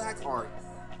Shotzi Blackheart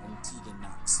and Tegan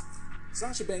Nox.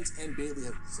 Sasha Banks and Bayley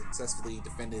have successfully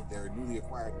defended their newly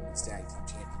acquired women's tag team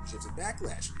championships at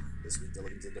Backlash. This week, they're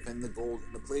looking to defend the gold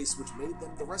in the place which made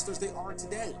them the wrestlers they are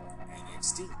today,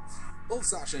 NXT. Both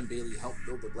Sasha and Bayley helped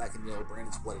build the black and yellow brand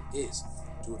into what it is.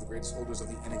 Two of the greatest holders of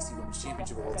the NXT Women's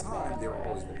Championship of all time, they were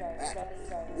always going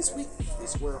back. This week, they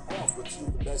square off with two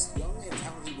of the best young and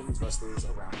talented women's wrestlers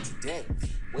around today.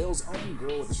 Wales' own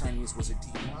girl with the shiniest wizard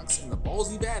Tegan Nox and the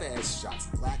ballsy badass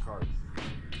Shotzi Blackheart.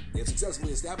 They have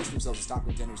successfully established themselves as top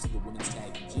contenders to the Women's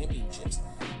Tag Team Championships.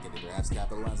 Can they perhaps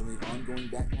capitalize on the ongoing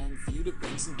background feud of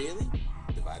Banks and Bayley?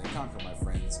 Divide and conquer, my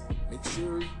friends. Make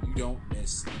sure you don't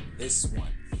miss this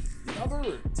one. The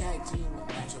other tag team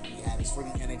matchup we have is for the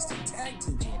NXT Tag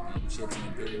Team Championships and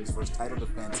Imperium's first title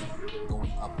defense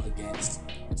going up against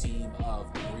the team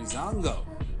of Breezango.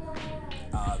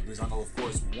 Breezango, of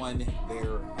course,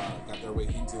 got their way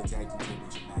into the Tag Team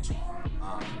Championship match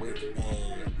with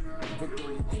a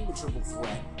victory in the Triple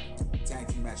Threat Tag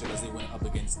Team matchup as they went up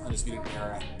against Undisputed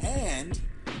Era and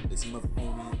the team of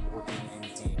Oni working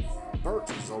and Team Burt,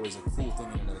 which is always a cool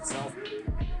thing in and of itself.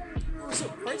 It was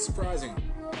quite surprising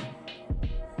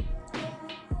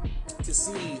to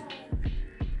see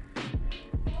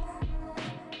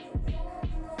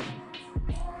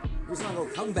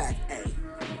Breezango come back,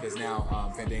 because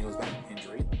now Fandango's back in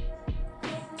injury.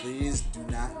 Please do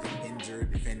not get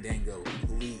injured, Fandango.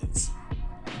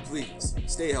 Please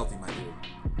stay healthy, my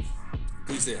dude.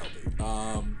 Please stay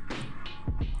healthy.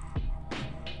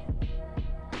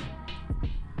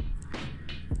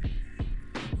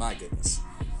 My goodness.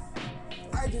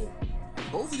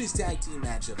 Both of these tag team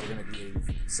matchups are going to be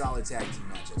solid tag team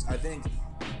matchups. I think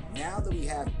now that we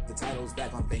have the titles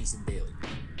back on Banks and Bayley,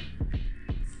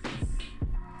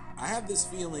 I have this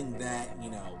feeling that,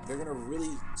 they're going to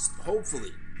really, hopefully,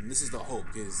 and this is the hope,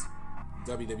 because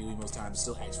WWE most times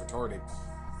still acts retarded,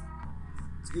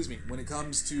 when it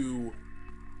comes to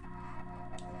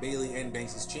Bayley and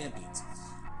Banks as champions.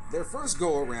 Their first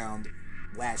go-around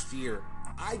last year,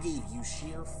 I gave you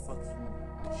sheer fucking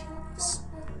genius.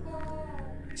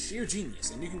 Sheer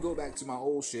genius. And you can go back to my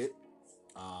old shit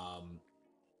on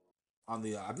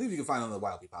the, I believe you can find it on the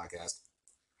YLP podcast,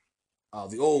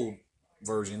 the old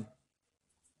version.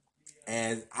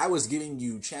 And I was giving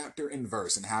you chapter and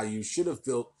verse and how you should have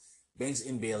built Banks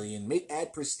and Bayley and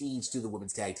add prestige to the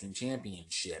Women's Tag Team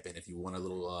Championship. And if you want a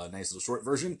little nice little short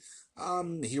version,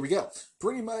 here we go.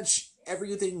 Pretty much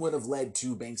everything would have led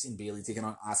to Banks and Bayley taking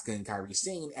on Asuka and Kairi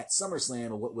Sane at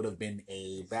SummerSlam, what would have been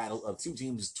a battle of two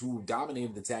teams who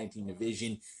dominated the tag team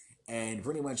division. And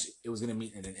pretty much it was going to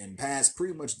meet at an impasse,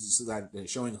 pretty much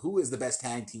showing who is the best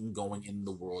tag team going in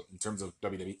the world in terms of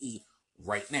WWE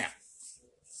right now.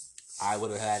 I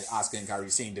would have had Asuka and Kairi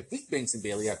Sane defeat Banks and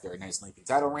Bayley after a nice lengthy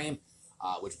title reign,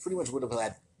 which pretty much would have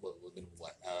had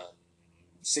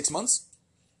 6 months,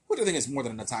 which I think is more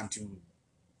than enough time to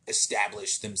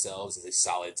establish themselves as a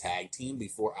solid tag team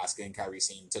before Asuka and Kairi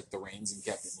Sane took the reins and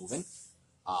kept it moving.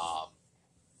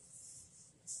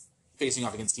 Facing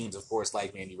off against teams, of course,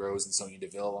 like Mandy Rose and Sonya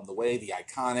Deville on the way, the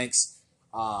Iconics,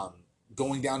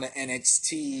 going down to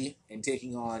NXT and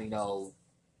taking on,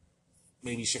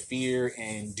 maybe Shafir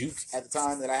and Duke at the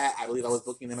time that I believe I was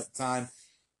booking them at the time.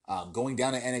 Going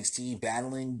down to NXT,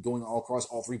 battling, going all across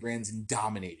all three brands and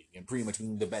dominating and pretty much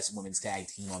being the best women's tag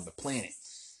team on the planet.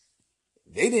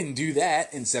 They didn't do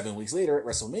that, and 7 weeks later at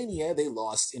WrestleMania, they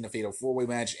lost in a fatal four-way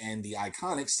match and the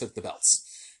Iconics took the belts.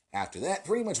 After that,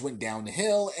 pretty much went down the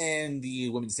hill, and the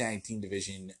women's tag team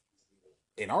division,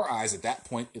 in our eyes at that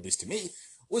point, at least to me,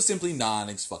 was simply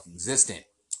non-fucking existent.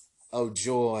 Oh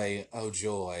joy,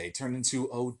 turned into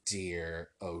oh dear,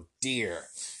 oh dear.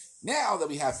 Now that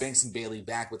we have Banks and Bayley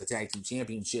back with the Tag Team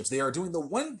Championships, they are doing the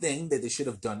one thing that they should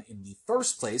have done in the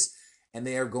first place, and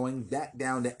they are going back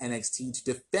down to NXT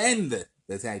to defend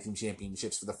the Tag Team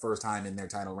Championships for the first time in their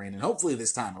title reign. And hopefully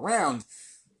this time around,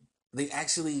 they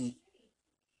actually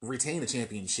retain the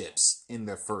championships in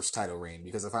their first title reign.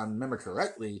 Because if I remember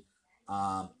correctly,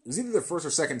 it was either their first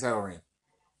or second title reign,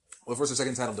 or first or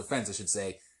second title defense, I should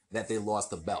say, that they lost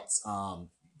the belts.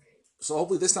 So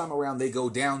hopefully this time around they go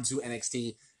down to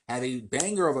NXT, have a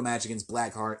banger of a match against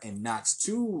Blackheart and Nox,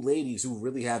 two ladies who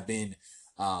really have been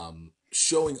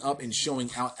showing up and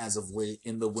showing out as of late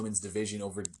in the women's division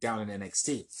over down in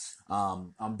NXT.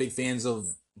 I'm big fans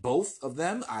of both of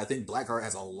them. I think Blackheart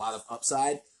has a lot of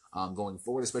upside going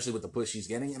forward, especially with the push she's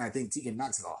getting, and I think Tegan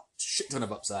Nox has a shit ton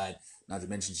of upside, not to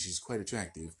mention she's quite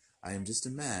attractive. I am just a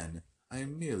man. I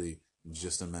am merely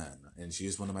just a man, and she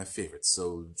is one of my favorites,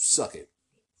 so suck it.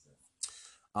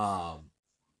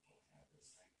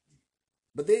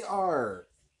 But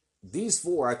these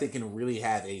four, I think, can really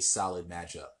have a solid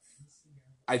matchup.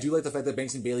 I do like the fact that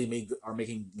Banks and Bayley are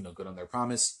making good on their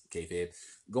promise, kayfabe,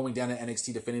 going down to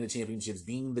NXT, defending the championships,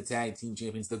 being the tag team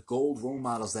champions, the gold role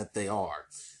models that they are,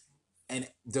 and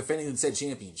defending said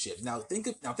championships. Now think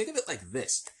of it like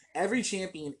this: every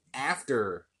champion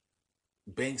after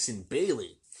Banks and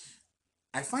Bayley,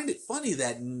 I find it funny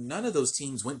that none of those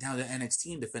teams went down to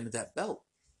NXT and defended that belt.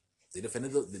 They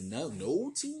defended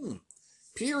no team,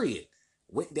 period,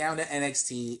 went down to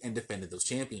NXT and defended those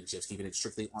championships, keeping it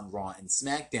strictly on Raw and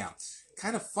SmackDown.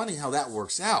 Kind of funny how that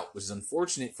works out, which is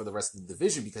unfortunate for the rest of the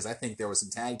division, because I think there were some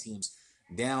tag teams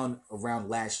down around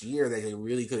last year that they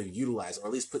really could have utilized, or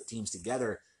at least put teams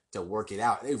together to work it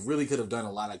out. They really could have done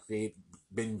a lot of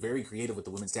been very creative with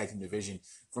the women's tag team division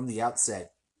from the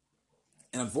outset.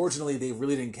 And unfortunately, they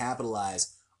really didn't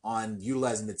capitalize on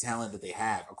utilizing the talent that they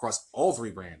have across all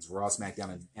three brands, Raw,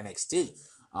 SmackDown, and NXT.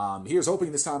 Here's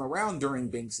hoping this time around during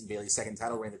Banks and Bayley's second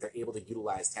title reign that they're able to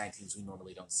utilize tag teams we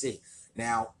normally don't see.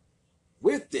 Now,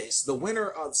 with this, the winner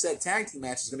of said tag team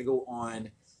match is going to go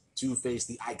on to face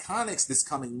the Iconics this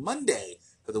coming Monday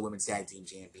for the Women's Tag Team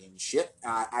Championship.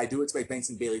 I do expect Banks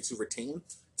and Bayley to retain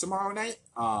tomorrow night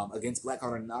against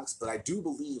Blackheart and Nox, but I do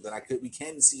believe that we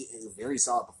can see a very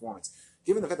solid performance.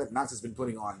 Given the fact that Nox has been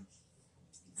putting on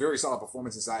very solid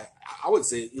performances, I would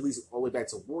say at least all the way back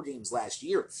to War Games last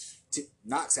year,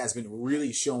 Nox has been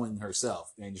really showing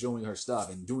herself and showing her stuff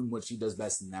and doing what she does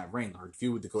best in that ring. Her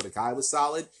feud with Dakota Kai was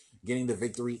solid, getting the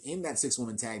victory in that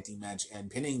 6-woman tag team match and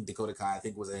pinning Dakota Kai, I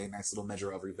think, was a nice little measure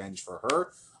of revenge for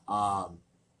her.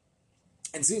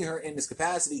 And seeing her in this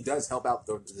capacity does help out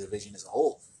the division as a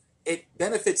whole. It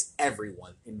benefits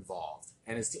everyone involved.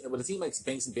 And with a team like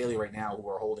Banks and Bayley right now, who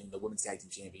are holding the Women's Tag Team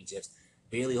Championships,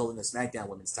 Bayley holding the SmackDown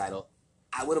Women's title,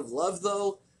 I would have loved,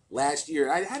 though, last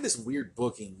year, I had this weird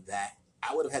booking that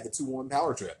I would have had the 2-woman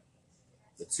power trip.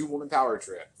 The 2-woman power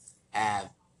trip. Have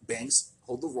Banks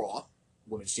hold the Raw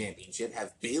Women's Championship,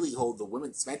 have Bayley hold the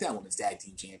SmackDown Women's Tag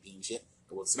Team Championship,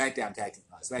 well,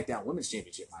 SmackDown Women's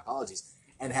Championship, my apologies,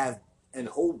 and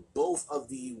hold both of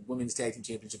the Women's Tag Team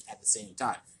Championships at the same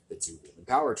time. The 2-woman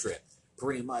power trip.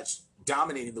 Pretty much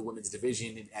dominating the women's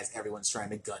division as everyone's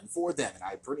trying to gun for them. And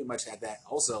I pretty much had that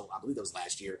also, I believe that was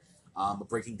last year,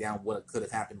 breaking down what could have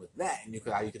happened with that and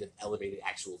how you could have elevated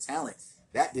actual talent.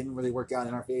 That didn't really work out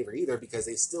in our favor either, because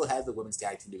they still had the women's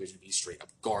tag team division be straight up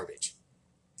garbage.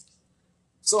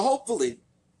 So hopefully,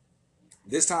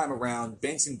 this time around,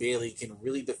 Banks and Bayley can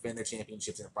really defend their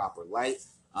championships in a proper light.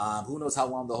 Who knows how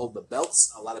long they'll hold the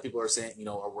belts. A lot of people are saying,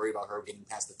 are worried about her getting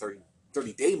past the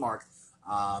 30-day mark,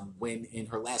 when in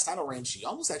her last title reign, she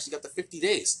almost actually got the 50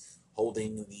 days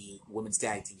holding the Women's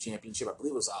Tag Team Championship. I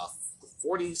believe it was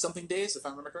 40-something days, if I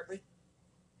remember correctly.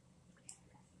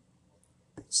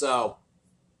 So,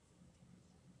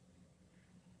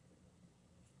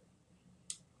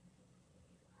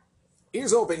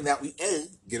 here's hoping that we, A,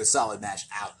 get a solid match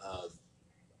out of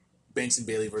Banks and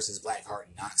Bayley versus Blackheart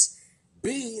and Nox.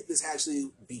 B, this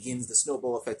actually begins the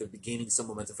snowball effect of gaining some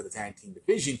momentum for the tag team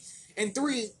division. And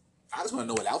 3, I just want to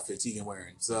know what outfits he can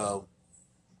wearing. So,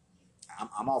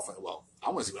 I'm all for, I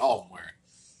want to see what all of them wearing.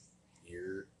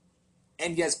 Here.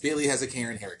 And yes, Bayley has a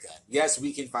Karen haircut. Yes,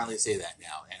 we can finally say that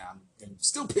now. And I'm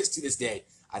still pissed to this day.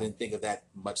 I didn't think of that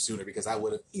much sooner, because I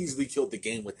would have easily killed the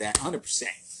game with that 100%.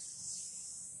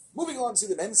 Moving on to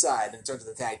the men's side in terms of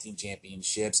the tag team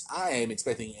championships, I am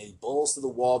expecting a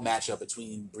balls-to-the-wall matchup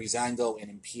between Breezango and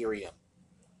Imperium.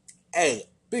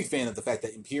 Big fan of the fact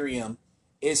that Imperium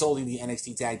is holding the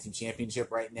NXT Tag Team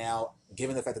Championship right now,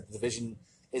 given the fact that the division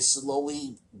is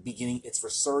slowly beginning its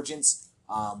resurgence.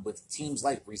 with teams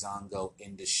like Breezango,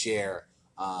 Indus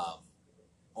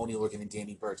Oney Lorcan, and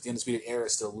Danny Burch. The Undisputed Era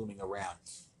is still looming around.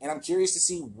 And I'm curious to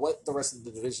see what the rest of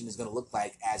the division is going to look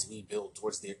like as we build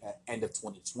towards the end of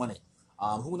 2020.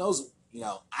 Who knows?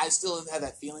 I still have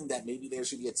that feeling that maybe there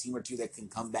should be a team or two that can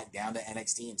come back down to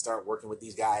NXT and start working with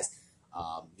these guys.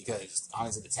 Because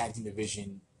honestly, the tag team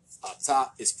division up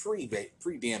top is pretty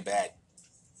damn bad.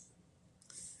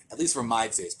 At least from my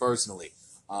taste, personally.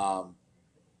 I'm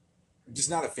just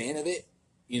not a fan of it.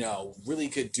 Really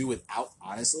could do without,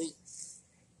 honestly.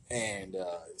 And,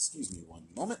 excuse me one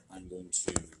moment. I'm going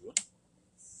to...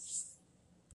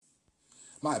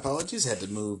 My apologies. Had to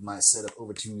move my setup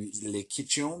over to Le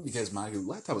Kitchen because my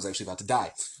laptop was actually about to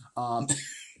die.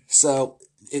 So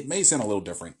it may sound a little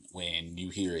different when you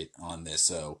hear it on this,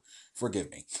 so forgive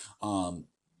me.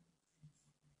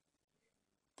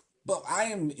 But I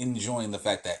am enjoying the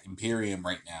fact that Imperium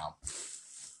right now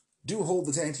do hold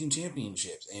the tag team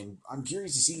championships, and I'm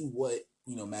curious to see what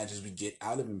matches we get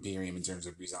out of Imperium in terms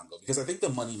of Breezango, because I think the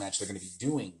money match they're going to be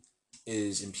doing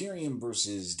is Imperium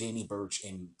versus Danny Burch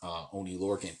and Oney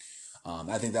Lorcan.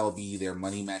 I think that will be their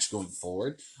money match going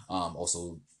forward.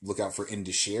 Also, look out for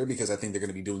Indus because I think they're going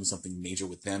to be doing something major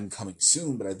with them coming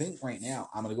soon. But I think right now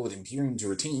I'm going to go with Imperium to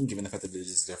retain, given the fact that this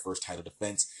is their first title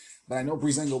defense. But I know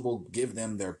Breezango will give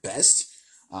them their best.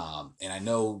 And I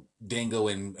know Dango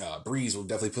and Breeze will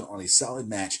definitely put on a solid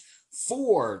match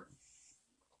for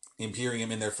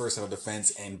Imperium in their first title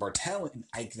defense. And Bartel and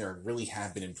Eichner really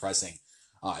have been impressing.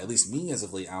 At least me as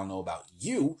of late. I don't know about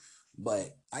you,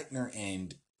 but Eichner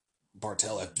and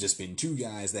Bartel have just been two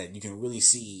guys that you can really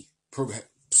see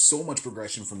so much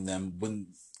progression from them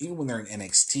even when they're in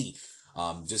NXT,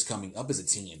 just coming up as a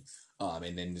team,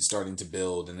 and then starting to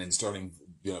build, and then starting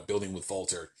building with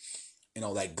Falter and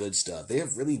all that good stuff. They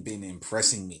have really been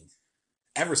impressing me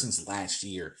ever since last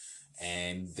year,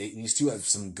 and these two have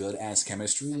some good ass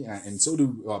chemistry, and so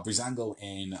do Breezango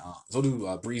and so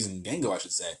do Breeze and Dango, I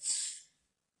should say.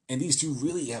 And these two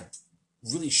really have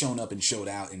shown up and showed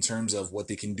out in terms of what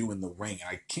they can do in the ring.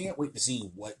 I can't wait to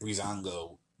see what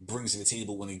Breezango brings to the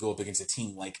table when they go up against a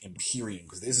team like Imperium,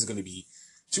 because this is going to be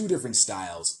two different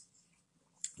styles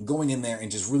going in there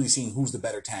and just really seeing who's the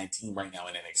better tag team right now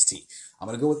in NXT. I'm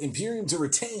going to go with Imperium to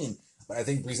retain, but I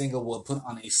think Breezango will put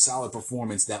on a solid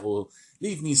performance that will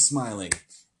leave me smiling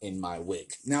in my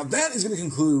wig. Now, that is going to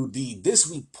conclude the This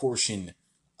Week portion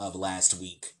of last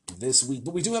week.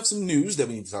 But we do have some news that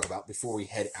we need to talk about before we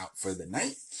head out for the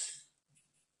night.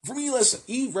 From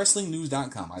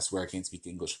eWrestlingNews.com. I swear I can't speak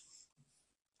English.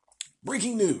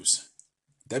 Breaking news.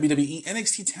 WWE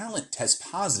NXT talent tests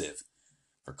positive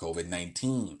for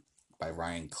COVID-19 by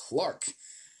Ryan Clark.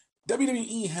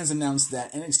 WWE has announced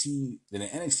that an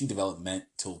NXT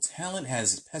developmental talent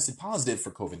has tested positive for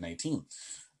COVID-19.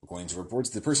 According to reports,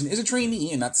 the person is a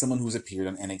trainee and not someone who's appeared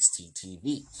on NXT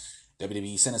TV.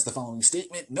 WWE sent us the following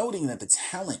statement, noting that the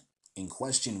talent in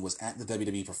question was at the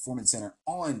WWE Performance Center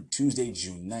on Tuesday,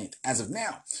 June 9th. As of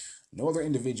now, no other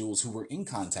individuals who were in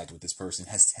contact with this person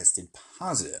has tested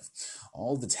positive.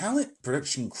 All the talent,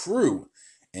 production crew,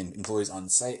 and employees on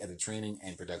site at the training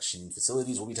and production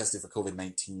facilities will be tested for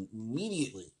COVID-19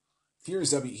 immediately.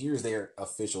 Here's their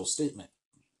official statement.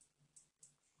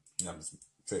 I'm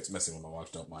just messing with my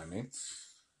watch, don't mind me.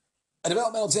 A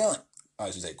developmental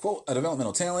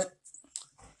talent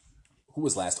who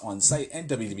was last on site at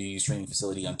WWE's training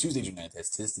facility on Tuesday, June 9th, has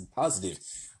tested positive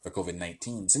for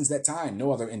COVID-19. Since that time,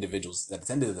 no other individuals that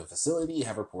attended the facility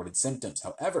have reported symptoms.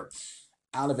 However,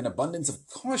 out of an abundance of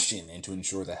caution and to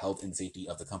ensure the health and safety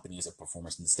of the company's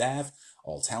performers and staff,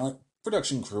 all talent,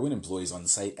 production crew, and employees on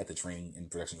site at the training and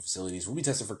production facilities will be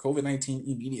tested for COVID-19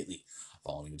 immediately.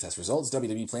 Following the test results,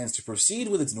 WWE plans to proceed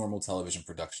with its normal television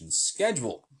production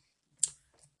schedule.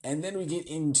 And then we get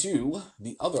into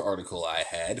the other article I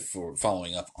had for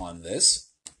following up on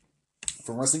this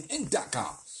from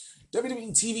WrestlingInc.com. WWE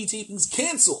TV tapings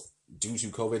canceled due to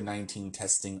COVID-19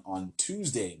 testing on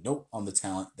Tuesday. Note on the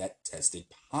talent that tested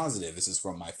positive. This is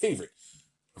from my favorite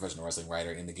professional wrestling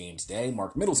writer in the game today,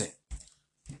 Mark Middleton.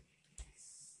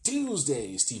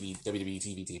 Tuesday's WWE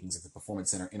TV tapings at the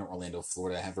Performance Center in Orlando,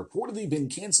 Florida have reportedly been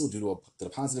canceled due to the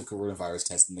positive coronavirus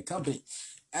test in the company.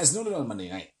 As noted on Monday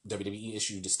night, WWE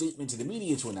issued a statement to the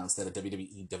media to announce that a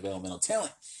WWE developmental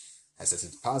talent has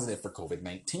tested positive for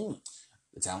COVID-19.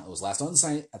 The talent was last on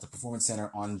site at the Performance Center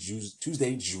on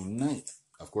Tuesday, June 9th.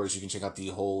 Of course, you can check out the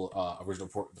whole original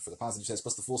report for the positive test,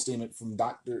 plus the full statement from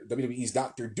WWE's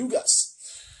Dr. Dugas.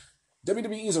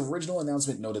 WWE's original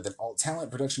announcement noted that all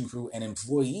talent, production crew, and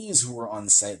employees who were on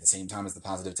site at the same time as the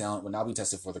positive talent would now be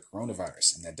tested for the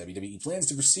coronavirus, and that WWE plans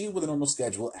to proceed with a normal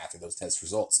schedule after those test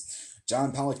results.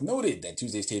 John Pollock noted that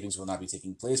Tuesday's tapings will not be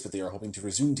taking place, but they are hoping to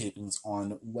resume tapings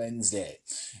on Wednesday.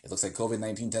 It looks like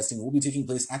COVID-19 testing will be taking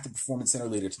place at the Performance Center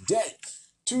later today,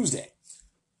 Tuesday,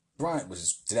 which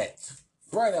is today.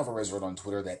 Brian Alvarez wrote on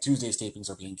Twitter that Tuesday's tapings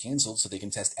are being canceled so they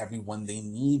can test everyone they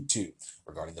need to.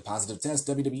 Regarding the positive test,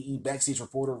 WWE backstage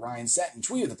reporter Ryan Satin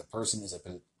tweeted that the person is a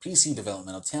PC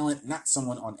developmental talent, not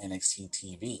someone on NXT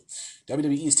TV.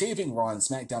 WWE is taping Raw and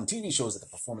SmackDown TV shows at the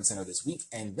Performance Center this week,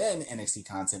 and then NXT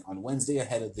content on Wednesday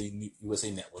ahead of the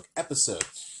USA Network episode.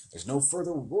 There's no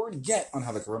further word yet on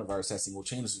how the coronavirus testing will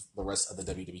change the rest of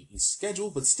the WWE schedule,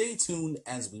 but stay tuned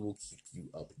as we will keep you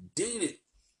updated.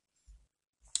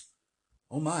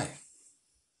 Oh my.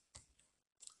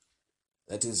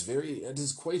 That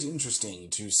is quite interesting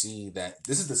to see that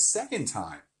this is the second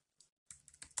time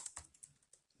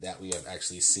that we have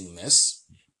actually seen this.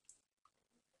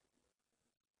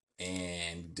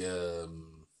 And,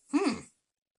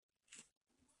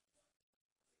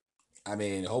 I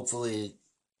mean, hopefully,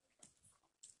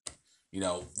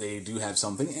 they do have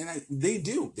something, and they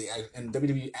do. And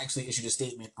WWE actually issued a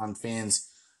statement on fans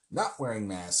not wearing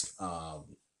masks,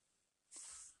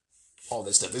 all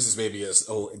this stuff. This is maybe a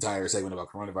whole entire segment about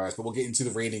coronavirus, but we'll get into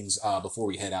the ratings before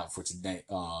we head out for tonight.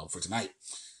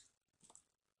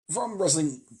 From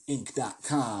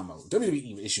WrestlingInc.com,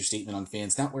 WWE issued a statement on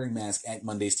fans not wearing masks at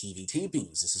Monday's TV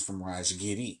tapings. This is from Raj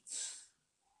Giri.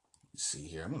 Let's see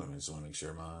here. I just want to make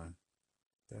sure my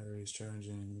battery is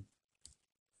charging.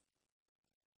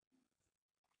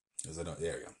 There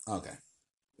we go. Okay.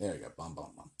 There we go. Bum.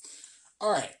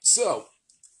 All right. So,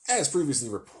 as previously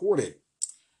reported,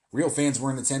 real fans were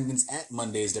in attendance at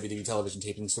Monday's WWE television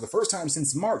tapings for the first time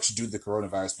since March due to the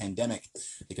coronavirus pandemic.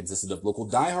 They consisted of local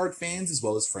diehard fans as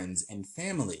well as friends and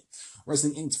family.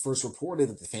 Wrestling Inc. first reported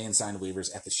that the fans signed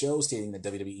waivers at the show stating that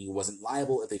WWE wasn't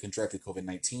liable if they contracted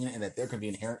COVID-19 and that there could be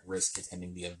inherent risk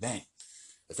attending the event.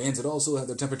 The fans had also had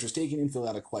their temperatures taken and filled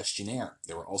out a questionnaire.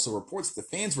 There were also reports that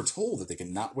the fans were told that they could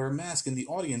not wear a mask in the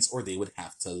audience or they would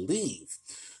have to leave.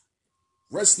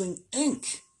 Wrestling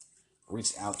Inc.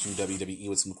 reached out to WWE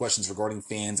with some questions regarding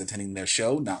fans attending their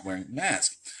show not wearing a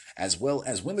mask, as well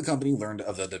as when the company learned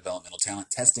of the developmental talent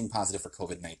testing positive for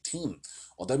COVID-19.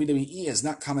 While WWE has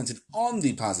not commented on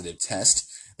the positive test,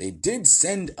 they did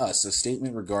send us a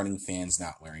statement regarding fans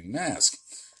not wearing masks.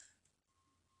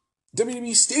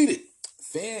 WWE stated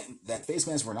that face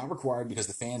masks were not required because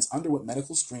the fans underwent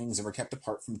medical screenings and were kept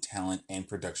apart from talent and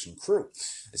production crew.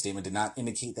 The statement did not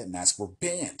indicate that masks were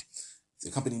banned. The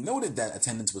company noted that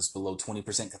attendance was below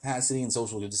 20% capacity and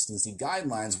social distancing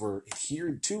guidelines were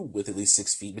adhered to with at least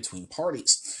 6 feet between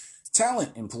parties.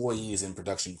 Talent, employees, and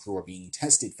production crew are being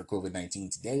tested for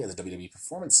COVID-19 today at the WWE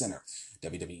Performance Center.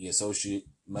 WWE Associate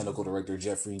Medical Director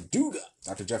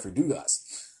Dr. Jeffrey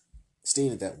Dugas,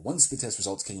 stated that once the test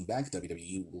results came back,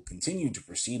 WWE will continue to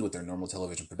proceed with their normal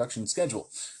television production schedule.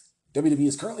 WWE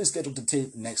is currently scheduled to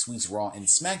tape next week's Raw and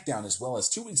SmackDown, as well as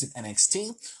 2 weeks of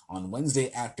NXT on Wednesday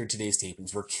after today's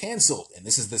tapings were canceled. And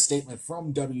this is the statement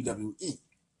from WWE.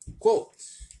 Quote,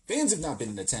 fans have not been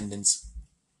in attendance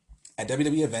at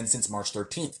WWE events since March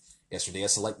 13th. Yesterday, a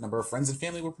select number of friends and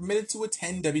family were permitted to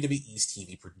attend WWE's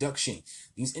TV production.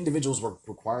 These individuals were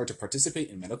required to participate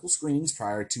in medical screenings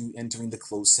prior to entering the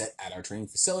closed set at our training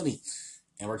facility,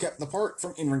 and were kept apart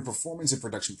from in-ring performance and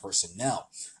production personnel.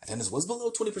 Attendance was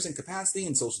below 20% capacity,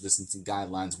 and social distancing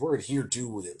guidelines were adhered to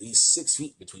with at least 6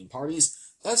 feet between parties.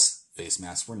 Thus, face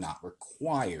masks were not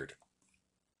required.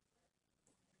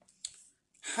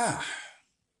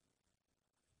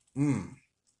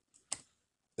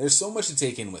 There's so much to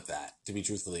take in with that, to be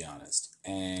truthfully honest.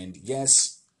 And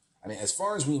yes, I mean, as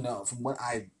far as we know, from what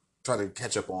I try to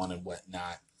catch up on and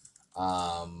whatnot,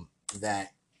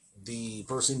 that the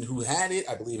person who had it,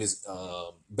 I believe, is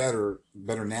better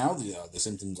now. The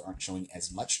symptoms aren't showing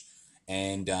as much,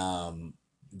 and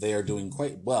they are doing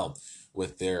quite well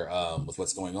with their with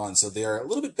what's going on. So they are a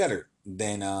little bit better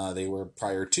than they were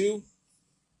prior to,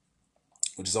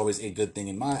 which is always a good thing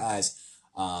in my eyes.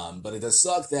 But it does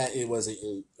suck that it was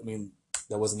it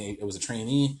was a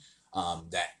trainee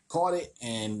that caught it,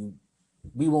 and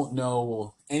we won't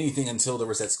know anything until the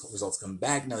results come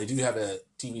back. Now, they do have a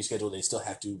TV schedule they still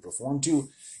have to perform to,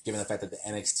 given the fact that the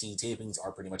NXT tapings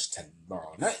are pretty much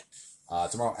tomorrow night.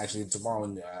 Tomorrow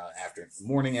in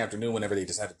the afternoon, whenever they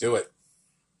decide to do it.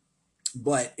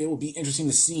 But it will be interesting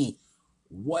to see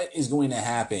what is going to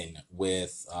happen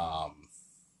with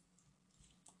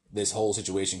this whole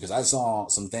situation, because I saw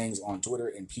some things on Twitter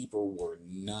and people were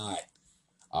not,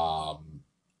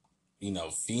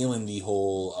 feeling the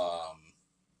whole,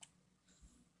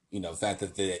 fact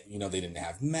that they didn't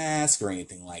have masks or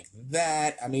anything like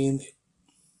that. I mean,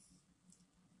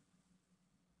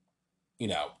 you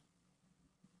know,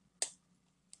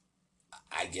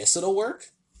 I guess it'll work.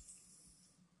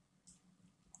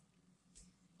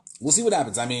 We'll see what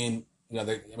happens. I mean,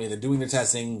 they're doing their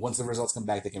testing. Once the results come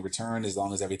back, they can return as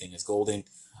long as everything is golden.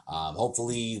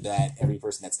 Hopefully, that every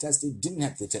person that's tested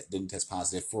didn't test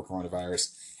positive for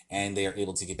coronavirus, and they are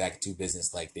able to get back to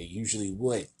business like they usually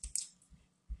would.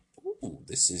 Ooh,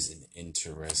 this is an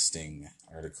interesting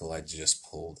article I just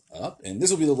pulled up, and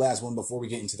this will be the last one before we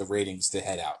get into the ratings to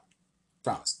head out.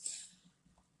 Promise.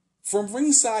 From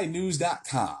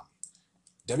ringsidenews.com.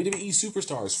 WWE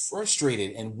superstars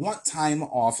frustrated and want time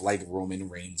off like Roman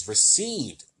Reigns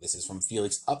received. This is from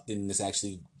Felix Upton. This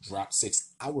actually dropped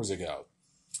 6 hours ago.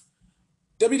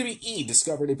 WWE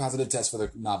discovered a positive test for the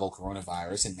novel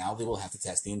coronavirus, and now they will have to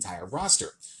test the entire roster.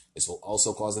 This will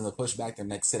also cause them to push back their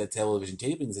next set of television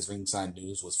tapings, as Ringside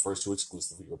News was first to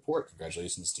exclusively report.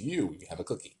 Congratulations to you. You have a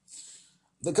cookie.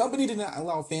 The company did not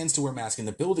allow fans to wear masks in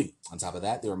the building. On top of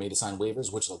that, they were made to sign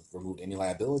waivers which removed any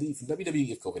liability from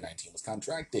WWE if COVID-19 was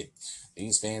contracted.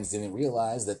 These fans didn't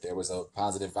realize that there was a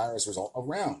positive virus result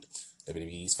around.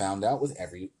 WWE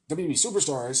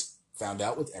superstars found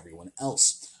out with everyone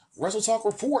else. WrestleTalk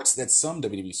reports that some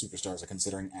WWE superstars are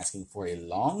considering asking for a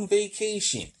long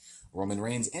vacation. Roman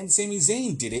Reigns and Sami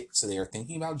Zayn did it, so they are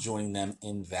thinking about joining them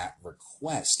in that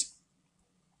request.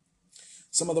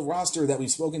 Some of the roster that we've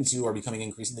spoken to are becoming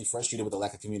increasingly frustrated with the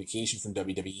lack of communication from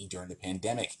WWE during the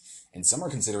pandemic, and some are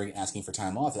considering asking for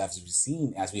time off, as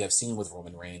we have seen with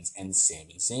Roman Reigns and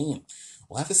Sami Zayn.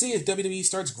 We'll have to see if WWE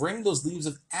starts granting those leaves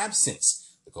of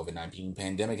absence. The COVID-19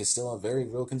 pandemic is still a very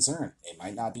real concern. It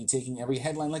might not be taking every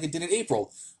headline like it did in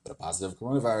April, but a positive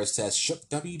coronavirus test shook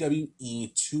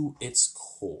WWE to its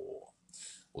core.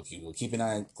 We'll keep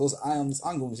a close eye on this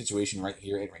ongoing situation right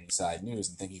here at Ringside News,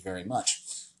 and thank you very much.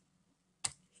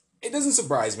 It doesn't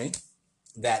surprise me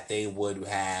that they would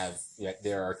have,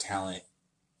 there are talent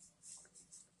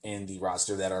in the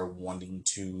roster that are wanting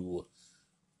to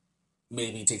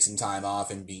maybe take some time off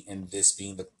and this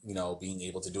being being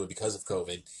able to do it because of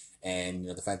COVID, and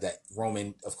the fact that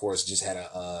Roman, of course, just had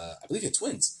I believe he had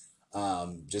twins,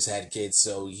 just had kids,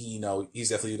 so he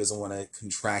definitely doesn't want to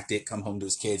contract it, come home to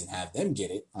his kids and have them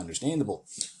get it. Understandable.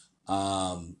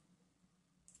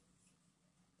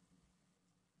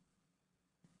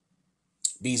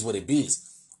 Bees what it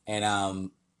bees, and I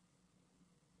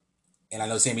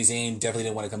know Sami Zayn definitely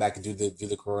didn't want to come back and do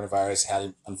the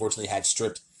coronavirus. Unfortunately had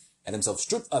himself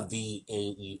stripped of the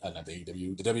WWE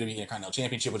Intercontinental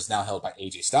Championship, which is now held by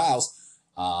AJ Styles,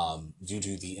 due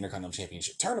to the Intercontinental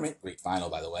Championship tournament. Great final,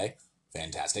 by the way,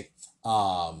 fantastic.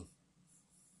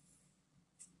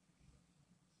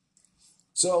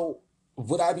 So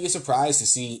would I be surprised to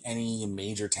see any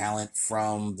major talent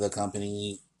from the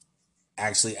company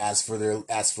actually ask for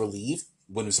leave?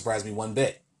 Wouldn't surprise me one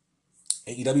bit.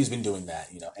 AEW's been doing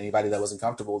that. Anybody that wasn't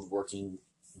comfortable working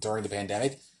during the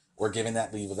pandemic were given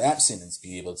that leave of absence to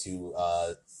be able to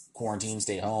quarantine,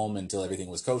 stay home until everything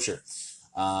was kosher.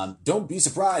 Don't be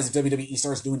surprised if WWE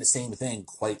starts doing the same thing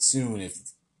quite soon.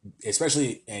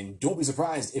 Don't be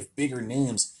surprised if bigger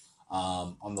names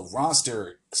on the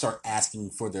roster start asking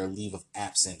for their leave of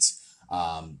absence.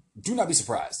 Do not be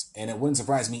surprised, and it wouldn't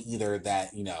surprise me either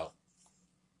that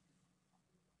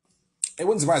it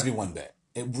wouldn't surprise me one bit.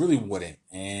 It really wouldn't.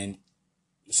 And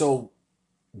so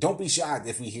don't be shocked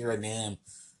if we hear a name,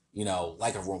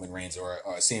 like a Roman Reigns or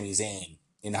a Sami Zayn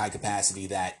in high capacity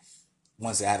that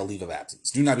wants to add a leave of absence.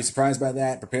 Do not be surprised by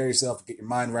that. Prepare yourself, get your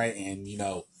mind right, and,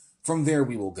 from there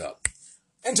we will go.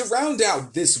 And to round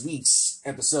out this week's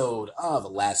episode of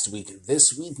Last Week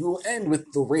This Week, we will end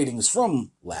with the ratings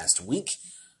from last week.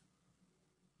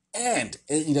 And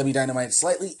AEW Dynamite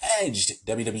slightly edged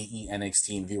WWE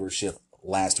NXT in viewership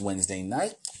last Wednesday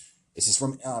night. This is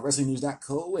from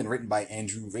WrestlingNews.co and written by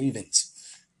Andrew Ravens.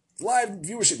 Live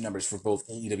viewership numbers for both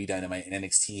AEW Dynamite and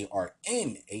NXT are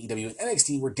in. AEW and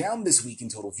NXT were down this week in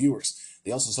total viewers.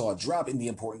 They also saw a drop in the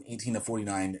important 18 to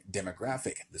 49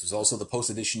 demographic. This was also the post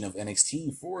edition of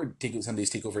NXT for Sunday's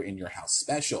Takeover in Your House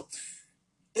special.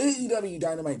 AEW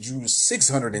Dynamite drew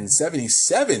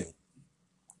 677.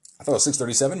 I thought it was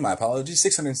 637, my apologies.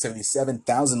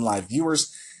 677,000 live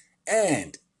viewers.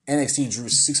 And NXT drew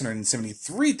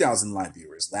 673,000 live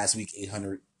viewers. Last week,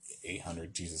 AEW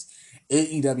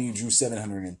drew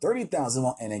 730,000,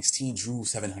 while NXT drew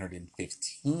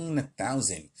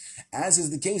 715,000. As is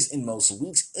the case in most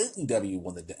weeks, AEW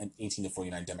won the 18 to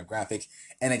 49 demographic.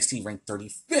 NXT ranked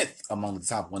 35th among the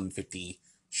top 150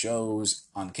 shows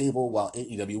on cable, while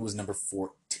AEW was number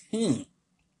 14.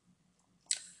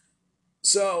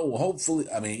 So hopefully,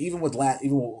 I mean, even what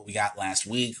we got last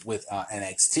week with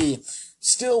NXT,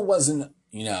 still wasn't,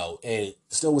 it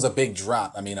still was a big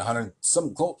drop. I mean,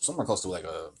 somewhere close to like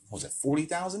what was it,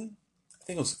 40,000? I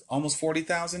think it was almost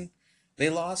 40,000 they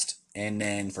lost. And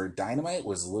then for Dynamite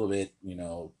was a little bit,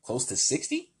 close to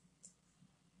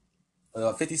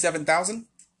 57,000.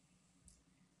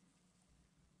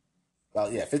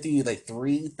 Well, yeah,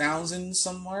 3,000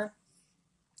 somewhere.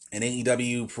 And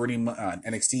AEW pretty much,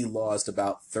 NXT lost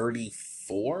about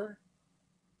 34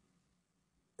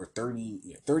 or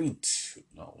 30, 32.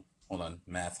 No, hold on,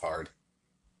 math hard.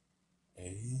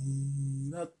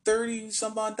 About 30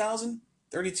 some odd thousand,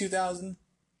 32,000.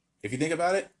 If you think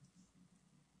about it,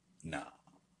 no,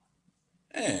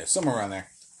 somewhere around there.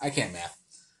 I can't math.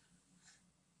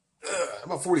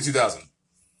 About 42,000.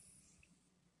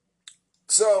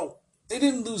 So they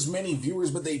didn't lose many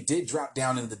viewers, but they did drop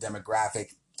down in the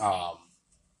demographic.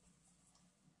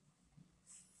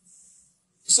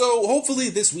 So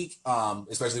hopefully this week,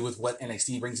 especially with what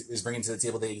NXT is bringing to the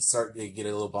table, they get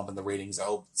a little bump in the ratings. I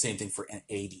hope same thing for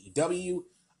AEW.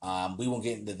 We won't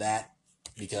get into that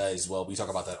because, well, we talk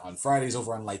about that on Fridays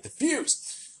over on Light the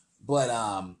Fuse. But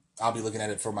I'll be looking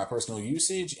at it for my personal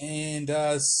usage, and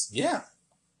yeah.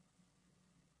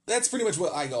 That's pretty much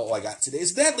all I got today.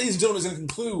 So that, ladies and gentlemen, is going to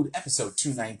conclude episode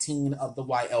 219 of the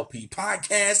YLP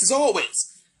podcast. As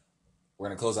always, we're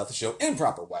going to close out the show in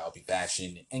proper YLP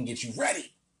fashion and get you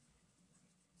ready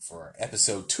for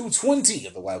episode 220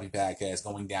 of the YLP podcast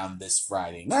going down this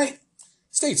Friday night.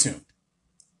 Stay tuned.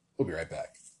 We'll be right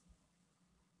back.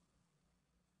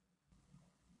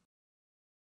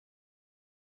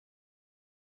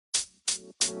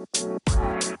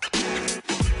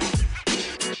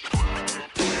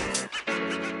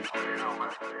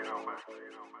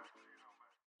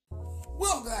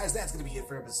 Well, guys, that's going to be it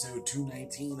for episode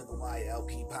 219 of the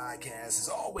YLP podcast. As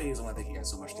always, I want to thank you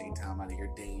guys so much for taking time out of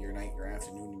your day, your night, your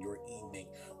afternoon, and your evening,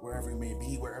 wherever you may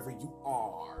be, wherever you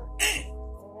are in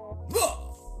the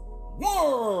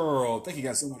world. Thank you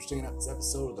guys so much for checking out this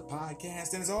episode of the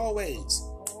podcast. And as always,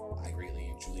 I greatly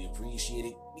and truly appreciate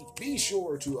it. Be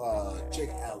sure to check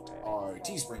out our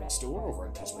Teespring store over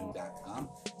at teespring.com.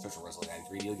 Search for Wrestle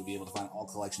Addict Radio. You'll be able to find all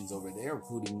collections over there,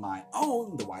 including my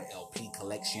own, the YLP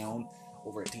collection,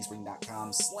 over at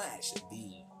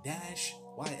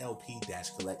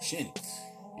teespring.com/the-YLP-collection.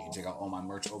 You can check out all my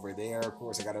merch over there. Of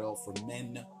course, I got it all for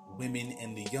men, women,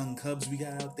 and the young cubs we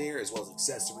got out there, as well as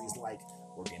accessories like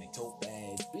organic tote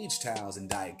bags, beach towels, and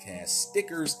die-cast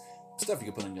stickers. Stuff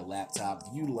you can put on your laptop,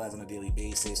 utilize on a daily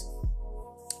basis,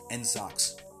 and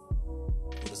socks.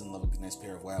 Who doesn't love a nice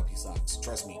pair of YLP socks?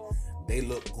 Trust me, they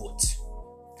look good.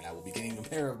 And I will be getting a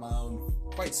pair of my own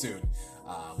quite soon,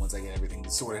 once I get everything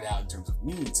sorted out in terms of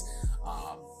needs.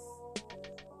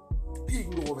 You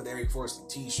can go over there, of course,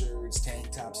 t-shirts,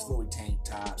 tank tops, flowy tank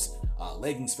tops,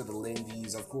 leggings for the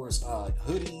ladies, of course,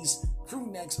 hoodies, crew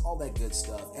necks, all that good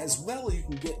stuff. As well as you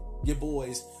can get your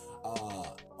boys'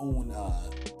 own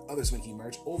other swanky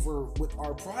merch over with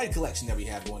our Pride collection that we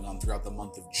have going on throughout the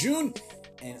month of June.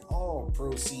 And all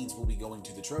proceeds will be going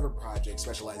to the Trevor Project,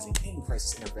 specializing in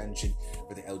crisis intervention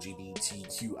for the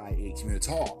LGBTQIA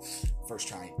community. First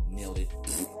try, nailed it,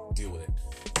 deal with it.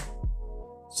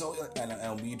 So,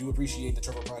 and we do appreciate the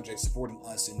Trevor Project supporting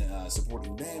us and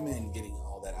supporting them and getting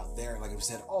all that out there. Like I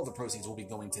said, all the proceeds will be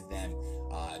going to them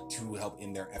to help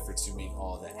in their efforts to make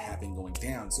all that happen going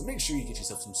down. So make sure you get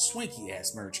yourself some swanky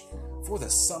ass merch for the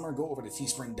summer. Go over to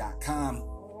teespring.com.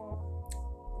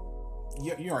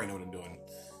 You already know what I'm doing.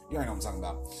 You already know what I'm talking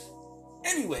about.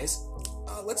 Anyways,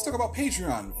 let's talk about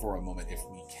Patreon for a moment if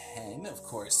we can. Of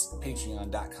course,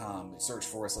 patreon.com. Search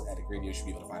for Wrestle Addict Radio. You should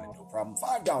be able to find it, no problem.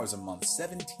 $5 a month,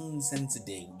 17 cents a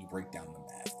day when you break down the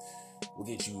math. We'll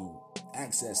get you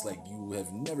access like you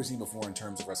have never seen before in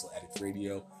terms of Wrestle Addict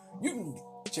Radio. You can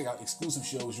check out exclusive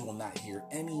shows you will not hear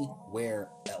anywhere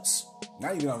else.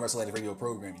 Not even on Wrestle Addict Radio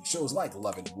programming. Shows like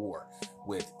Love and War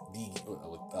with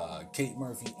Kate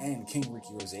Murphy and King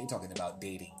Ricky Rose talking about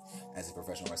dating as a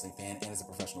professional wrestling fan and as a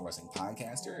professional wrestling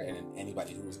podcaster. And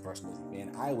anybody who is a professional wrestling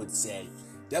fan, I would say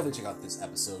definitely check out this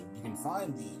episode. You can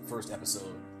find the first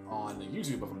episode on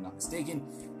YouTube, if I'm not mistaken,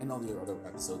 and all the other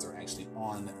episodes are actually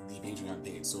on the Patreon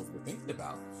page. So if you're thinking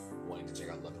about wanting to check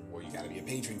out Love and War, you got to be a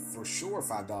patron for sure,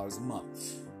 $5 a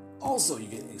month. Also, you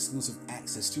get exclusive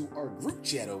access to our group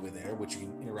chat over there, which you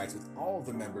can interact with all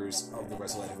the members of the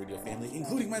Wrestle Addict Radio family,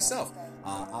 including myself.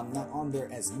 I'm not on there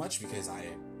as much because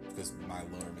my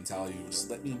loner mentality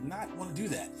just let me not want to do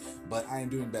that. But I am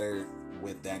doing better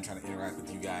with that and trying to interact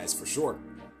with you guys for sure.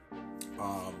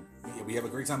 We have a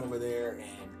great time over there,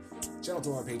 and shout out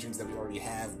to our patrons that we already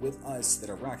have with us, that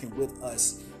are rocking with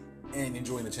us. and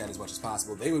enjoying the chat as much as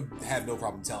possible. They would have no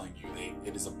problem telling you.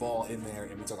 It is a ball in there,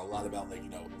 and we talk a lot about, like,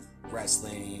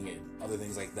 wrestling and other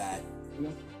things like that.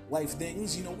 Life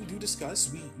things, we do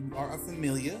discuss. We are a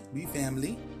familia, we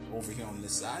family over here on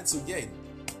this side. So yeah,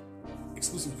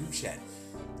 exclusive group chat.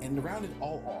 And to round it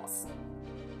all off,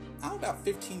 how about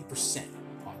 15%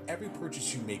 on every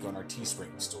purchase you make on our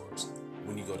Teespring stores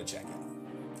when you go to checkout?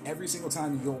 Every single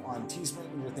time you go on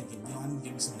Teespring, you're thinking, I need to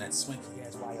give me some of that swanky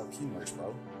ass YLP merch,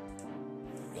 bro.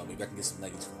 Maybe I can get some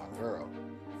leggings for my girl.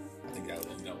 I think that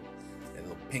little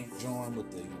pink John with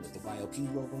the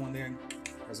YLP logo on there,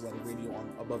 Resurrected Radio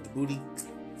on above the booty,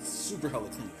 super hella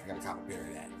clean. I got a copy pair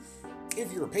of that.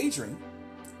 If you're a patron,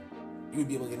 you would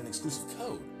be able to get an exclusive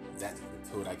code. That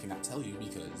code I cannot tell you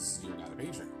because you're not a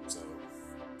patron, so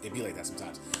it'd be like that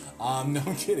sometimes. No,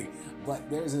 I'm kidding. But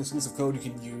there's an exclusive code you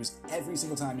can use every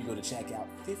single time you go to check out.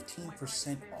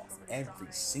 15% off every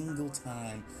single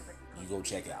time you go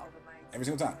check out. Every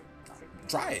single time.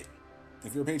 Try it.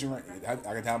 If you're a patron, I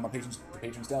can tell the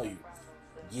patrons tell you,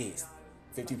 yes,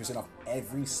 15% off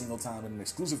every single time with an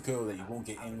exclusive code that you won't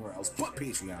get anywhere else but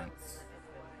Patreon.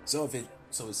 So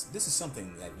this is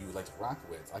something that you would like to rock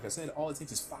with. Like I said, all it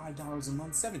takes is $5 a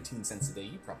month, 17 cents a day.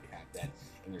 You probably have that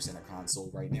in your center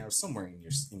console right now, somewhere in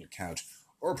your couch,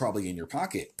 or probably in your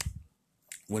pocket.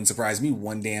 Wouldn't surprise me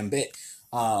one damn bit.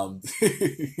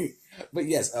 But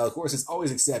yes, of course, it's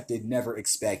always accepted, never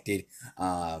expected.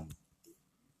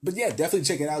 But yeah, definitely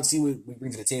check it out. See what we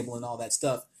bring to the table and all that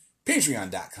stuff.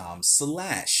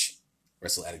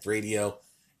 Patreon.com/WrestleAddictRadio,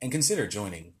 and consider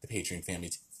joining the Patreon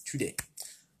family today.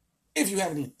 If you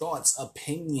have any thoughts,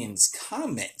 opinions,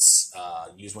 comments,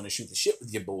 you just want to shoot the shit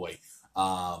with your boy,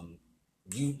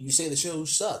 you say the show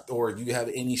sucked, or you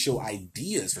have any show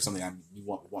ideas for something you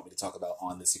want me to talk about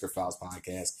on the Secret Files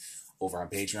podcast over on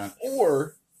Patreon,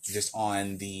 or just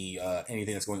on the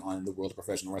anything that's going on in the world of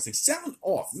professional wrestling, sound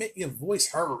off, make your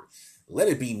voice heard, let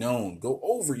it be known.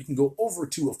 You can go over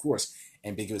to, of course,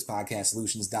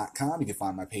 ambiguouspodcastsolutions.com. You can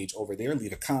find my page over there.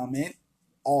 Leave a comment.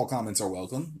 All comments are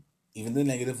welcome, even the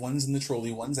negative ones and the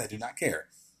trolly ones. I do not care,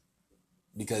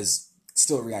 because it's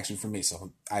still a reaction from me,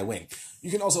 so I win.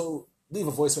 You can also leave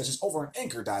a voice message over on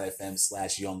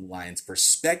anchor.fm/Young Lions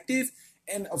Perspective.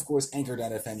 And, of course,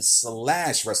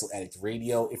 anchor.fm/Wrestle Addict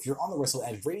Radio. If you're on the Wrestle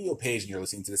Addict Radio page and you're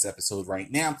listening to this episode right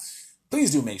now,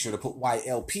 please do make sure to put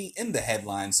YLP in the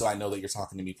headline so I know that you're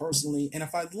talking to me personally. And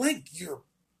if I like your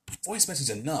voice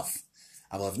message enough,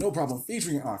 I will have no problem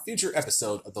featuring it on a future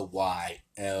episode of the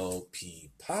YLP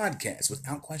podcast.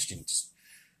 Without question. Just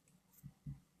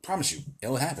promise you,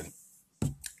 it'll happen.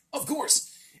 Of course.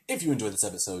 If you enjoyed this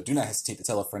episode, do not hesitate to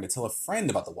tell a friend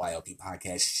about the YLP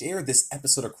podcast. Share this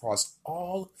episode across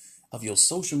all of your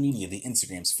social media, the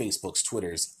Instagrams, Facebooks,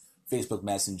 Twitters, Facebook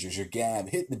Messengers, your Gab.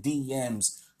 Hit the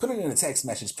DMs, put it in a text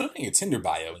message, put it in your Tinder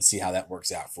bio and see how that works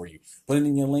out for you. Put it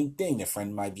in your LinkedIn. A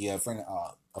friend might be a friend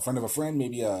of a friend,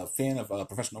 maybe a fan of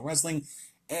professional wrestling,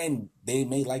 and they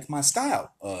may like my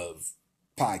style of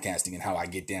podcasting and how I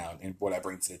get down and what I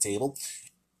bring to the table.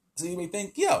 So you may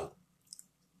think, yo,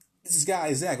 this is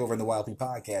guy Zach over in the YLP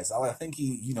podcast. I think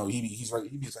he's right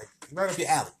up your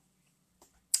alley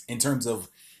in terms of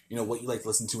what you like to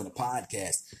listen to in a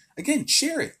podcast. Again,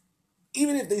 share it,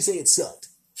 even if they say it sucked.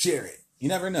 Share it. You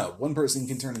never know. One person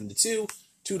can turn into two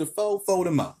to four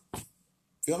to mo.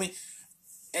 Feel me?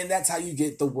 And that's how you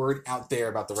get the word out there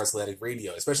about the Wrestle Addict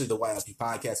Radio, especially the YLP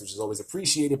podcast, which is always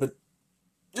appreciated. But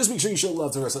just make sure you show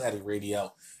love to Wrestle Addict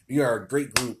Radio. We are a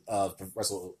great group of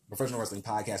professional wrestling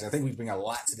podcasts. I think we bring a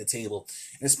lot to the table,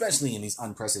 and especially in these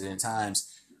unprecedented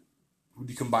times,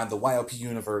 we combine the YLP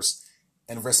universe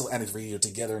and Wrestle Addict Radio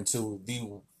together into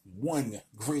the one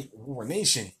great war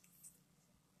nation.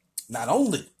 Not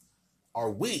only are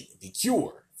we the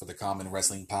cure for the common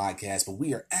wrestling podcast, but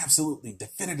we are absolutely,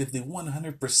 definitively,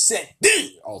 100%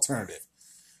 the alternative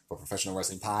for professional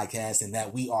wrestling podcasts, and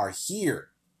that we are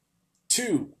here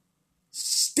to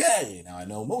stay. Now, I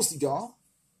know most of y'all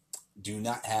do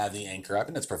not have the Anchor app,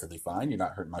 and that's perfectly fine. You're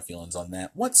not hurting my feelings on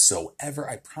that whatsoever.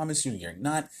 I promise you, you're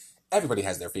not. Everybody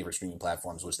has their favorite streaming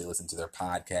platforms, which they listen to their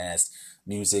podcast,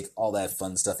 music, all that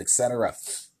fun stuff, etc.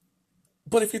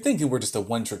 But if you're thinking we're just a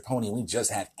one-trick pony, we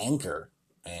just have Anchor,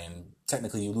 and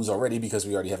technically you lose already because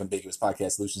we already have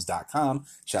ambiguouspodcastsolutions.com.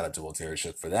 Shout out to Voltaire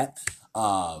Shook for that.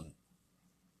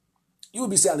 You would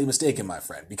be sadly mistaken, my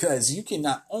friend, because you can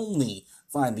not only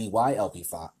find the YLP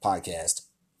podcast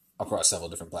across several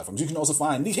different platforms, you can also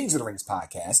find the Kings of the Rings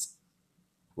podcast,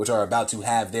 which are about to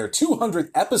have their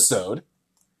 200th episode.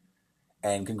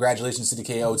 And congratulations to the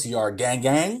KOTR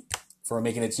gang for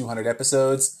making it 200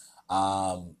 episodes.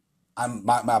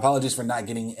 my apologies for not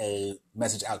getting a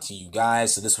message out to you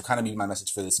guys. So this will kind of be my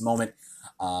message for this moment.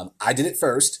 I did it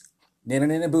first. Nana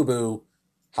nana boo boo.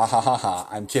 Ha ha ha ha.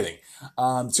 I'm kidding.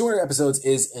 200 episodes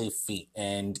is a feat,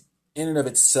 and in and of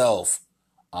itself,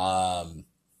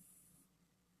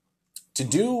 to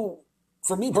do,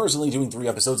 for me personally, doing 3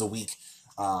 episodes a week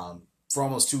for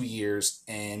almost 2 years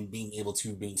and being able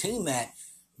to maintain that,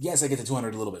 yes, I get to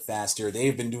 200 a little bit faster.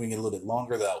 They've been doing it a little bit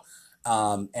longer though.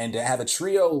 And to have a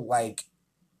trio like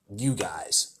you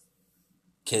guys,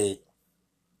 Kate,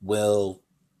 Will,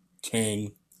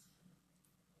 King,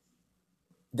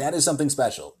 that is something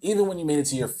special. Even when you made it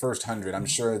to your first 100, I'm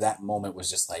sure that moment was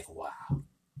just like, wow,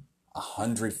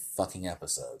 100 fucking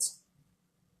episodes.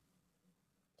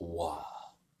 Wow.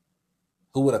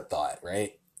 Who would have thought,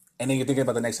 right? And then you're thinking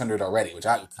about the next 100 already, which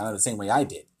I kind of the same way I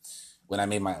did when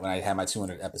I had my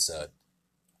 200 episode.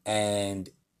 And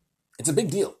it's a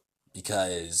big deal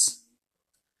because,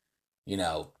 you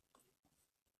know,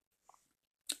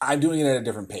 I'm doing it at a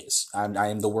different pace. I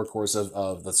am the workhorse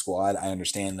of the squad. I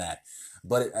understand that.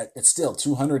 But it's still,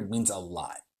 200 means a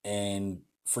lot. And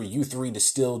for you 3 to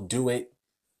still do it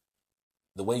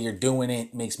the way you're doing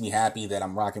it makes me happy that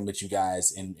I'm rocking with you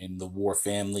guys in the War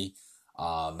family.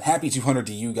 Happy 200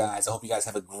 to you guys. I hope you guys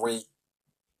have a great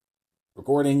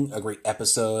recording, a great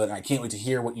episode. And I can't wait to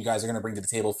hear what you guys are going to bring to the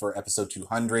table for episode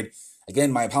 200.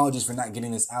 Again, my apologies for not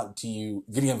getting this out to you,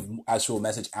 getting an actual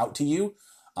message out to you.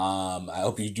 I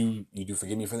hope you do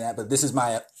forgive me for that. But this is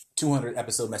my 200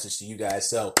 episode message to you guys.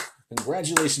 So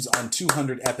congratulations on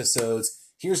 200 episodes.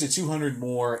 Here's to 200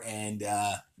 more. And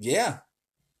yeah,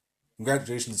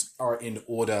 congratulations are in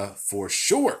order for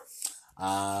sure.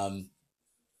 But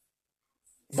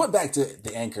back to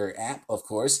the Anchor app, of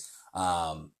course.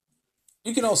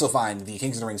 You can also find the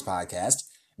Kings of the Rings podcast,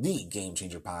 the Game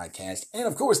Changer podcast, and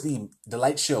of course the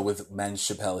Delight Show with Man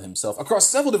Chappelle himself across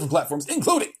several different platforms,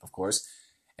 including, of course,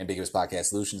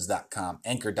 AmbiguousPodcastSolutions.com,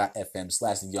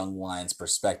 Anchor.fm/The Young Lions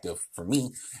Perspective for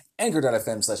me,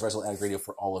 Anchor.fm/Wrestle Addict Radio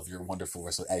for all of your wonderful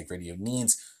Wrestle Addict Radio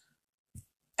needs,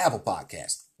 Apple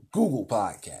Podcast, Google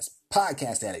Podcast,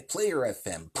 Podcast Addict, Player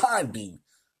FM, Podbean,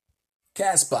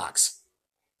 Castbox,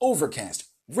 Overcast,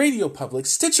 Radio Public,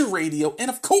 Stitcher Radio,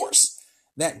 and of course,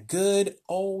 that good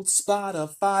old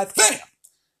Spotify fam.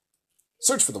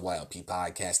 Search for the YLP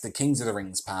podcast, the Kings of the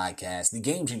Rings podcast, the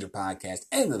Game Changer podcast,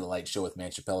 and the Delight Show with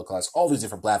Man Chappelle across all these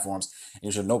different platforms. And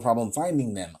you should have no problem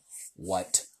finding them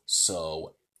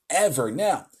whatsoever.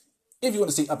 Now, if you want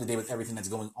to stay up to date with everything that's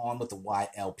going on with the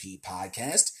YLP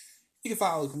podcast, you can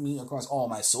follow me across all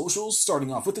my socials,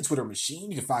 starting off with the Twitter machine.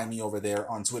 You can find me over there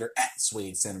on Twitter at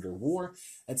Swade Senator War.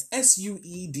 That's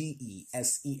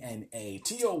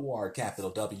SUEDESENATOR,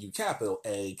 capital W, capital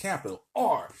A, capital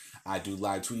R. I do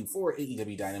live tweeting for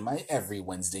AEW Dynamite every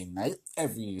Wednesday night,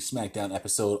 every SmackDown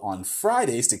episode on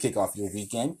Fridays to kick off your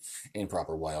weekend in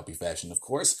proper YLP fashion, of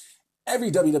course.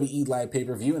 Every WWE live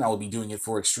pay-per-view, and I will be doing it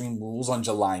for Extreme Rules on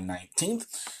July 19th.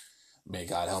 May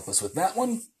God help us with that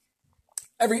one.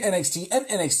 Every NXT and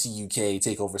NXT UK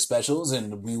takeover specials,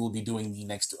 and we will be doing the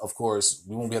next, of course,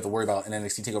 we won't be have to worry about an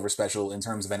NXT takeover special in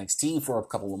terms of NXT for a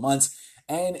couple of months,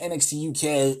 and NXT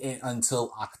UK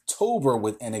until October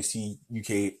with NXT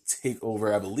UK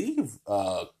takeover, I believe,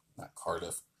 not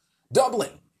Cardiff,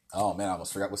 Dublin. Oh man, I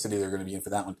almost forgot what city they're going to be in for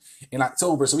that one in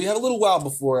October. So we have a little while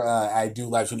before I do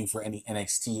live tweeting for any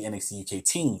NXT UK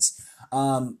teams.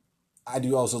 I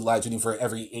do also live tweeting for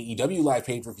every AEW live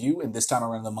pay-per-view, and this time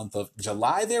around the month of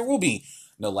July, there will be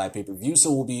no live pay-per-view,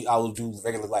 so I will do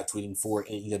regular live tweeting for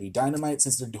AEW Dynamite,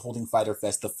 since they're holding Fyter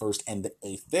Fest the 1st and the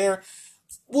 8th there.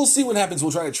 We'll see what happens.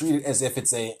 We'll try to treat it as if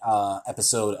it's a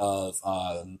episode of,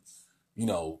 the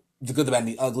good, the bad, and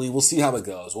the ugly. We'll see how it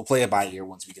goes. We'll play it by ear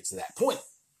once we get to that point.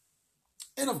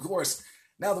 And of course,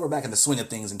 now that we're back in the swing of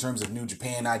things in terms of New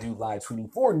Japan, I do live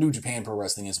tweeting for New Japan Pro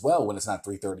Wrestling as well when it's not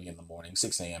 3:30 in the morning,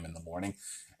 6 a.m. in the morning,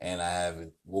 and I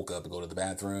haven't woke up to go to the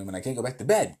bathroom and I can't go back to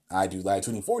bed. I do live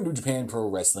tweeting for New Japan Pro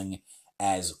Wrestling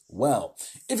as well.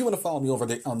 If you want to follow me over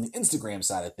there on the Instagram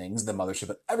side of things, the mothership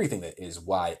of everything that is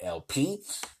YLP,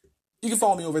 you can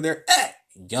follow me over there at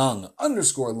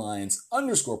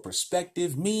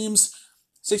young_lions_perspective memes,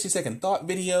 60-second thought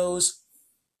videos,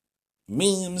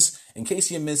 memes, in case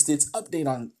you missed it,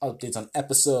 updates on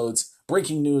episodes,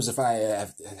 breaking news if I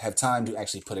have time to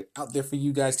actually put it out there for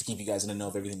you guys to keep you guys in the know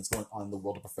of everything that's going on in the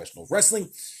world of professional wrestling.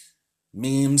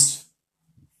 Memes,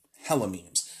 hella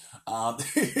memes. And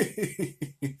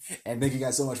thank you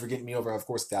guys so much for getting me over, of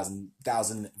course,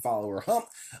 1,000 follower hump.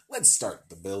 Let's start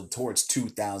the build towards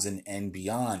 2,000 and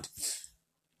beyond.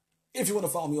 If you want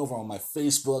to follow me over on my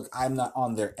Facebook, I'm not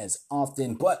on there as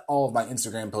often, but all of my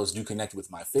Instagram posts do connect with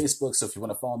my Facebook. So if you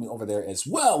want to follow me over there as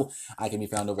well, I can be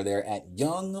found over there at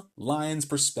Young Lions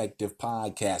Perspective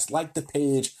Podcast. Like the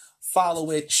page,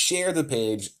 follow it, share the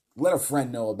page, let a friend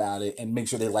know about it, and make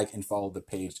sure they like and follow the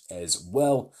page as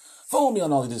well. Follow me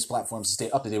on all of these platforms to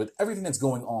stay up to date with everything that's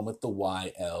going on with the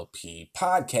YLP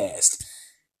podcast.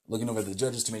 Looking over the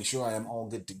judges to make sure I am all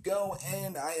good to go,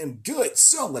 and I am good.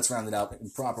 So let's round it out in the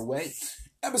proper way.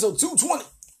 Episode 220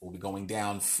 will be going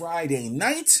down Friday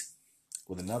night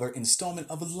with another installment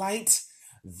of Light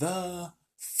the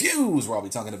Fuse, where I'll be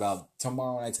talking about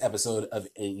tomorrow night's episode of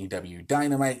AEW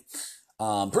Dynamite.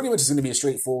 Pretty much it's going to be a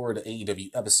straightforward AEW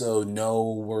episode.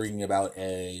 No worrying about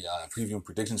a preview and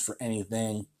predictions for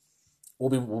anything.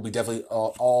 We'll be definitely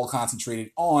all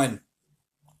concentrated on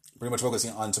pretty much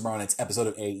focusing on tomorrow night's episode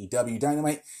of AEW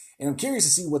Dynamite. And I'm curious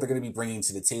to see what they're going to be bringing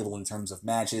to the table in terms of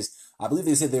matches. I believe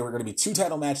they said there were going to be 2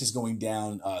 title matches going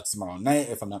down tomorrow night.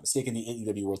 If I'm not mistaken, the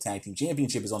AEW World Tag Team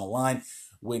Championship is on the line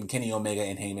when Kenny Omega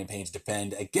and Hangman Page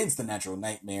defend against the Natural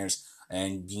Nightmares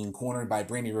and being cornered by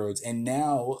Brandy Rhodes. And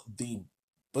now the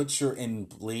Butcher and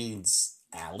Blades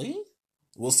Alley?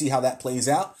 We'll see how that plays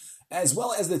out. As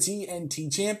well as the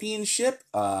TNT Championship.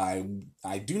 I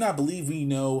do not believe we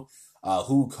know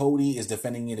who Cody is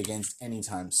defending it against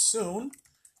anytime soon.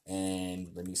 And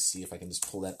let me see if I can just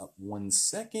pull that up 1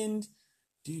 second.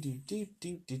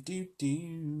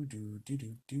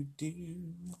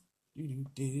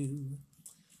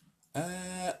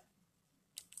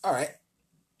 All right.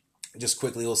 Just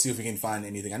quickly, we'll see if we can find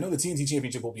anything. I know the TNT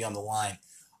Championship will be on the line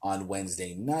on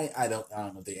Wednesday night. I don't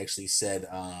know if they actually said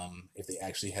if they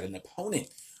actually had an opponent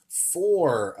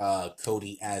for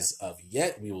Cody as of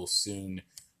yet. We will soon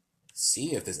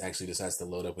see if this actually decides to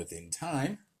load up within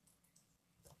time.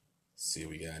 Let's see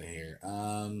what we got here.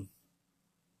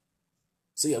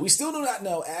 So yeah, we still do not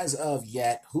know as of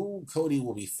yet who Cody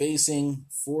will be facing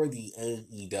for the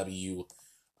AEW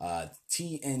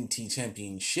TNT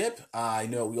Championship.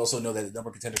 We also know that the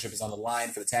number contendership is on the line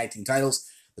for the tag team titles.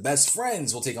 The Best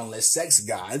Friends will take on Les Sex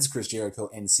Gods, Chris Jericho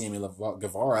and Sammy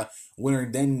Guevara.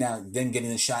 Winner then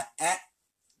getting a shot at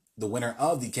the winner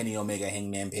of the Kenny Omega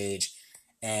Hangman Page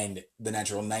and the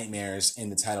Natural Nightmares in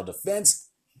the title defense.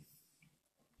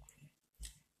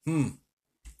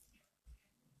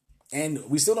 And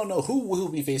we still don't know who will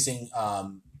be facing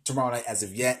tomorrow night as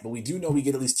of yet, but we do know we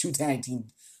get at least 2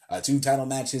 title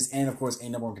matches, and of course a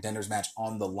number 1 contenders match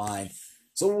on the line.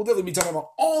 So we'll definitely be talking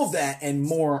about all of that and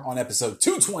more on episode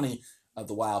 220 of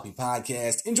the YLP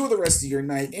podcast. Enjoy the rest of your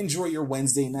night. Enjoy your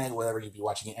Wednesday night, whether you be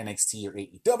watching NXT or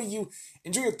AEW.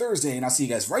 Enjoy your Thursday, and I'll see you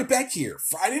guys right back here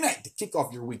Friday night to kick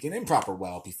off your weekend in proper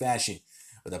YLP fashion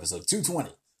with episode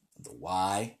 220 of the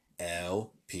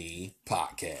YLP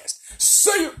podcast.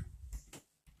 See you!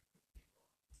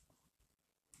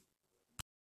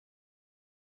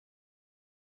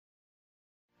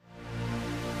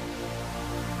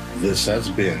 This has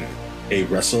been a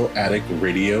Wrestle Addict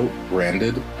Radio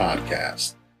branded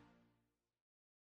podcast.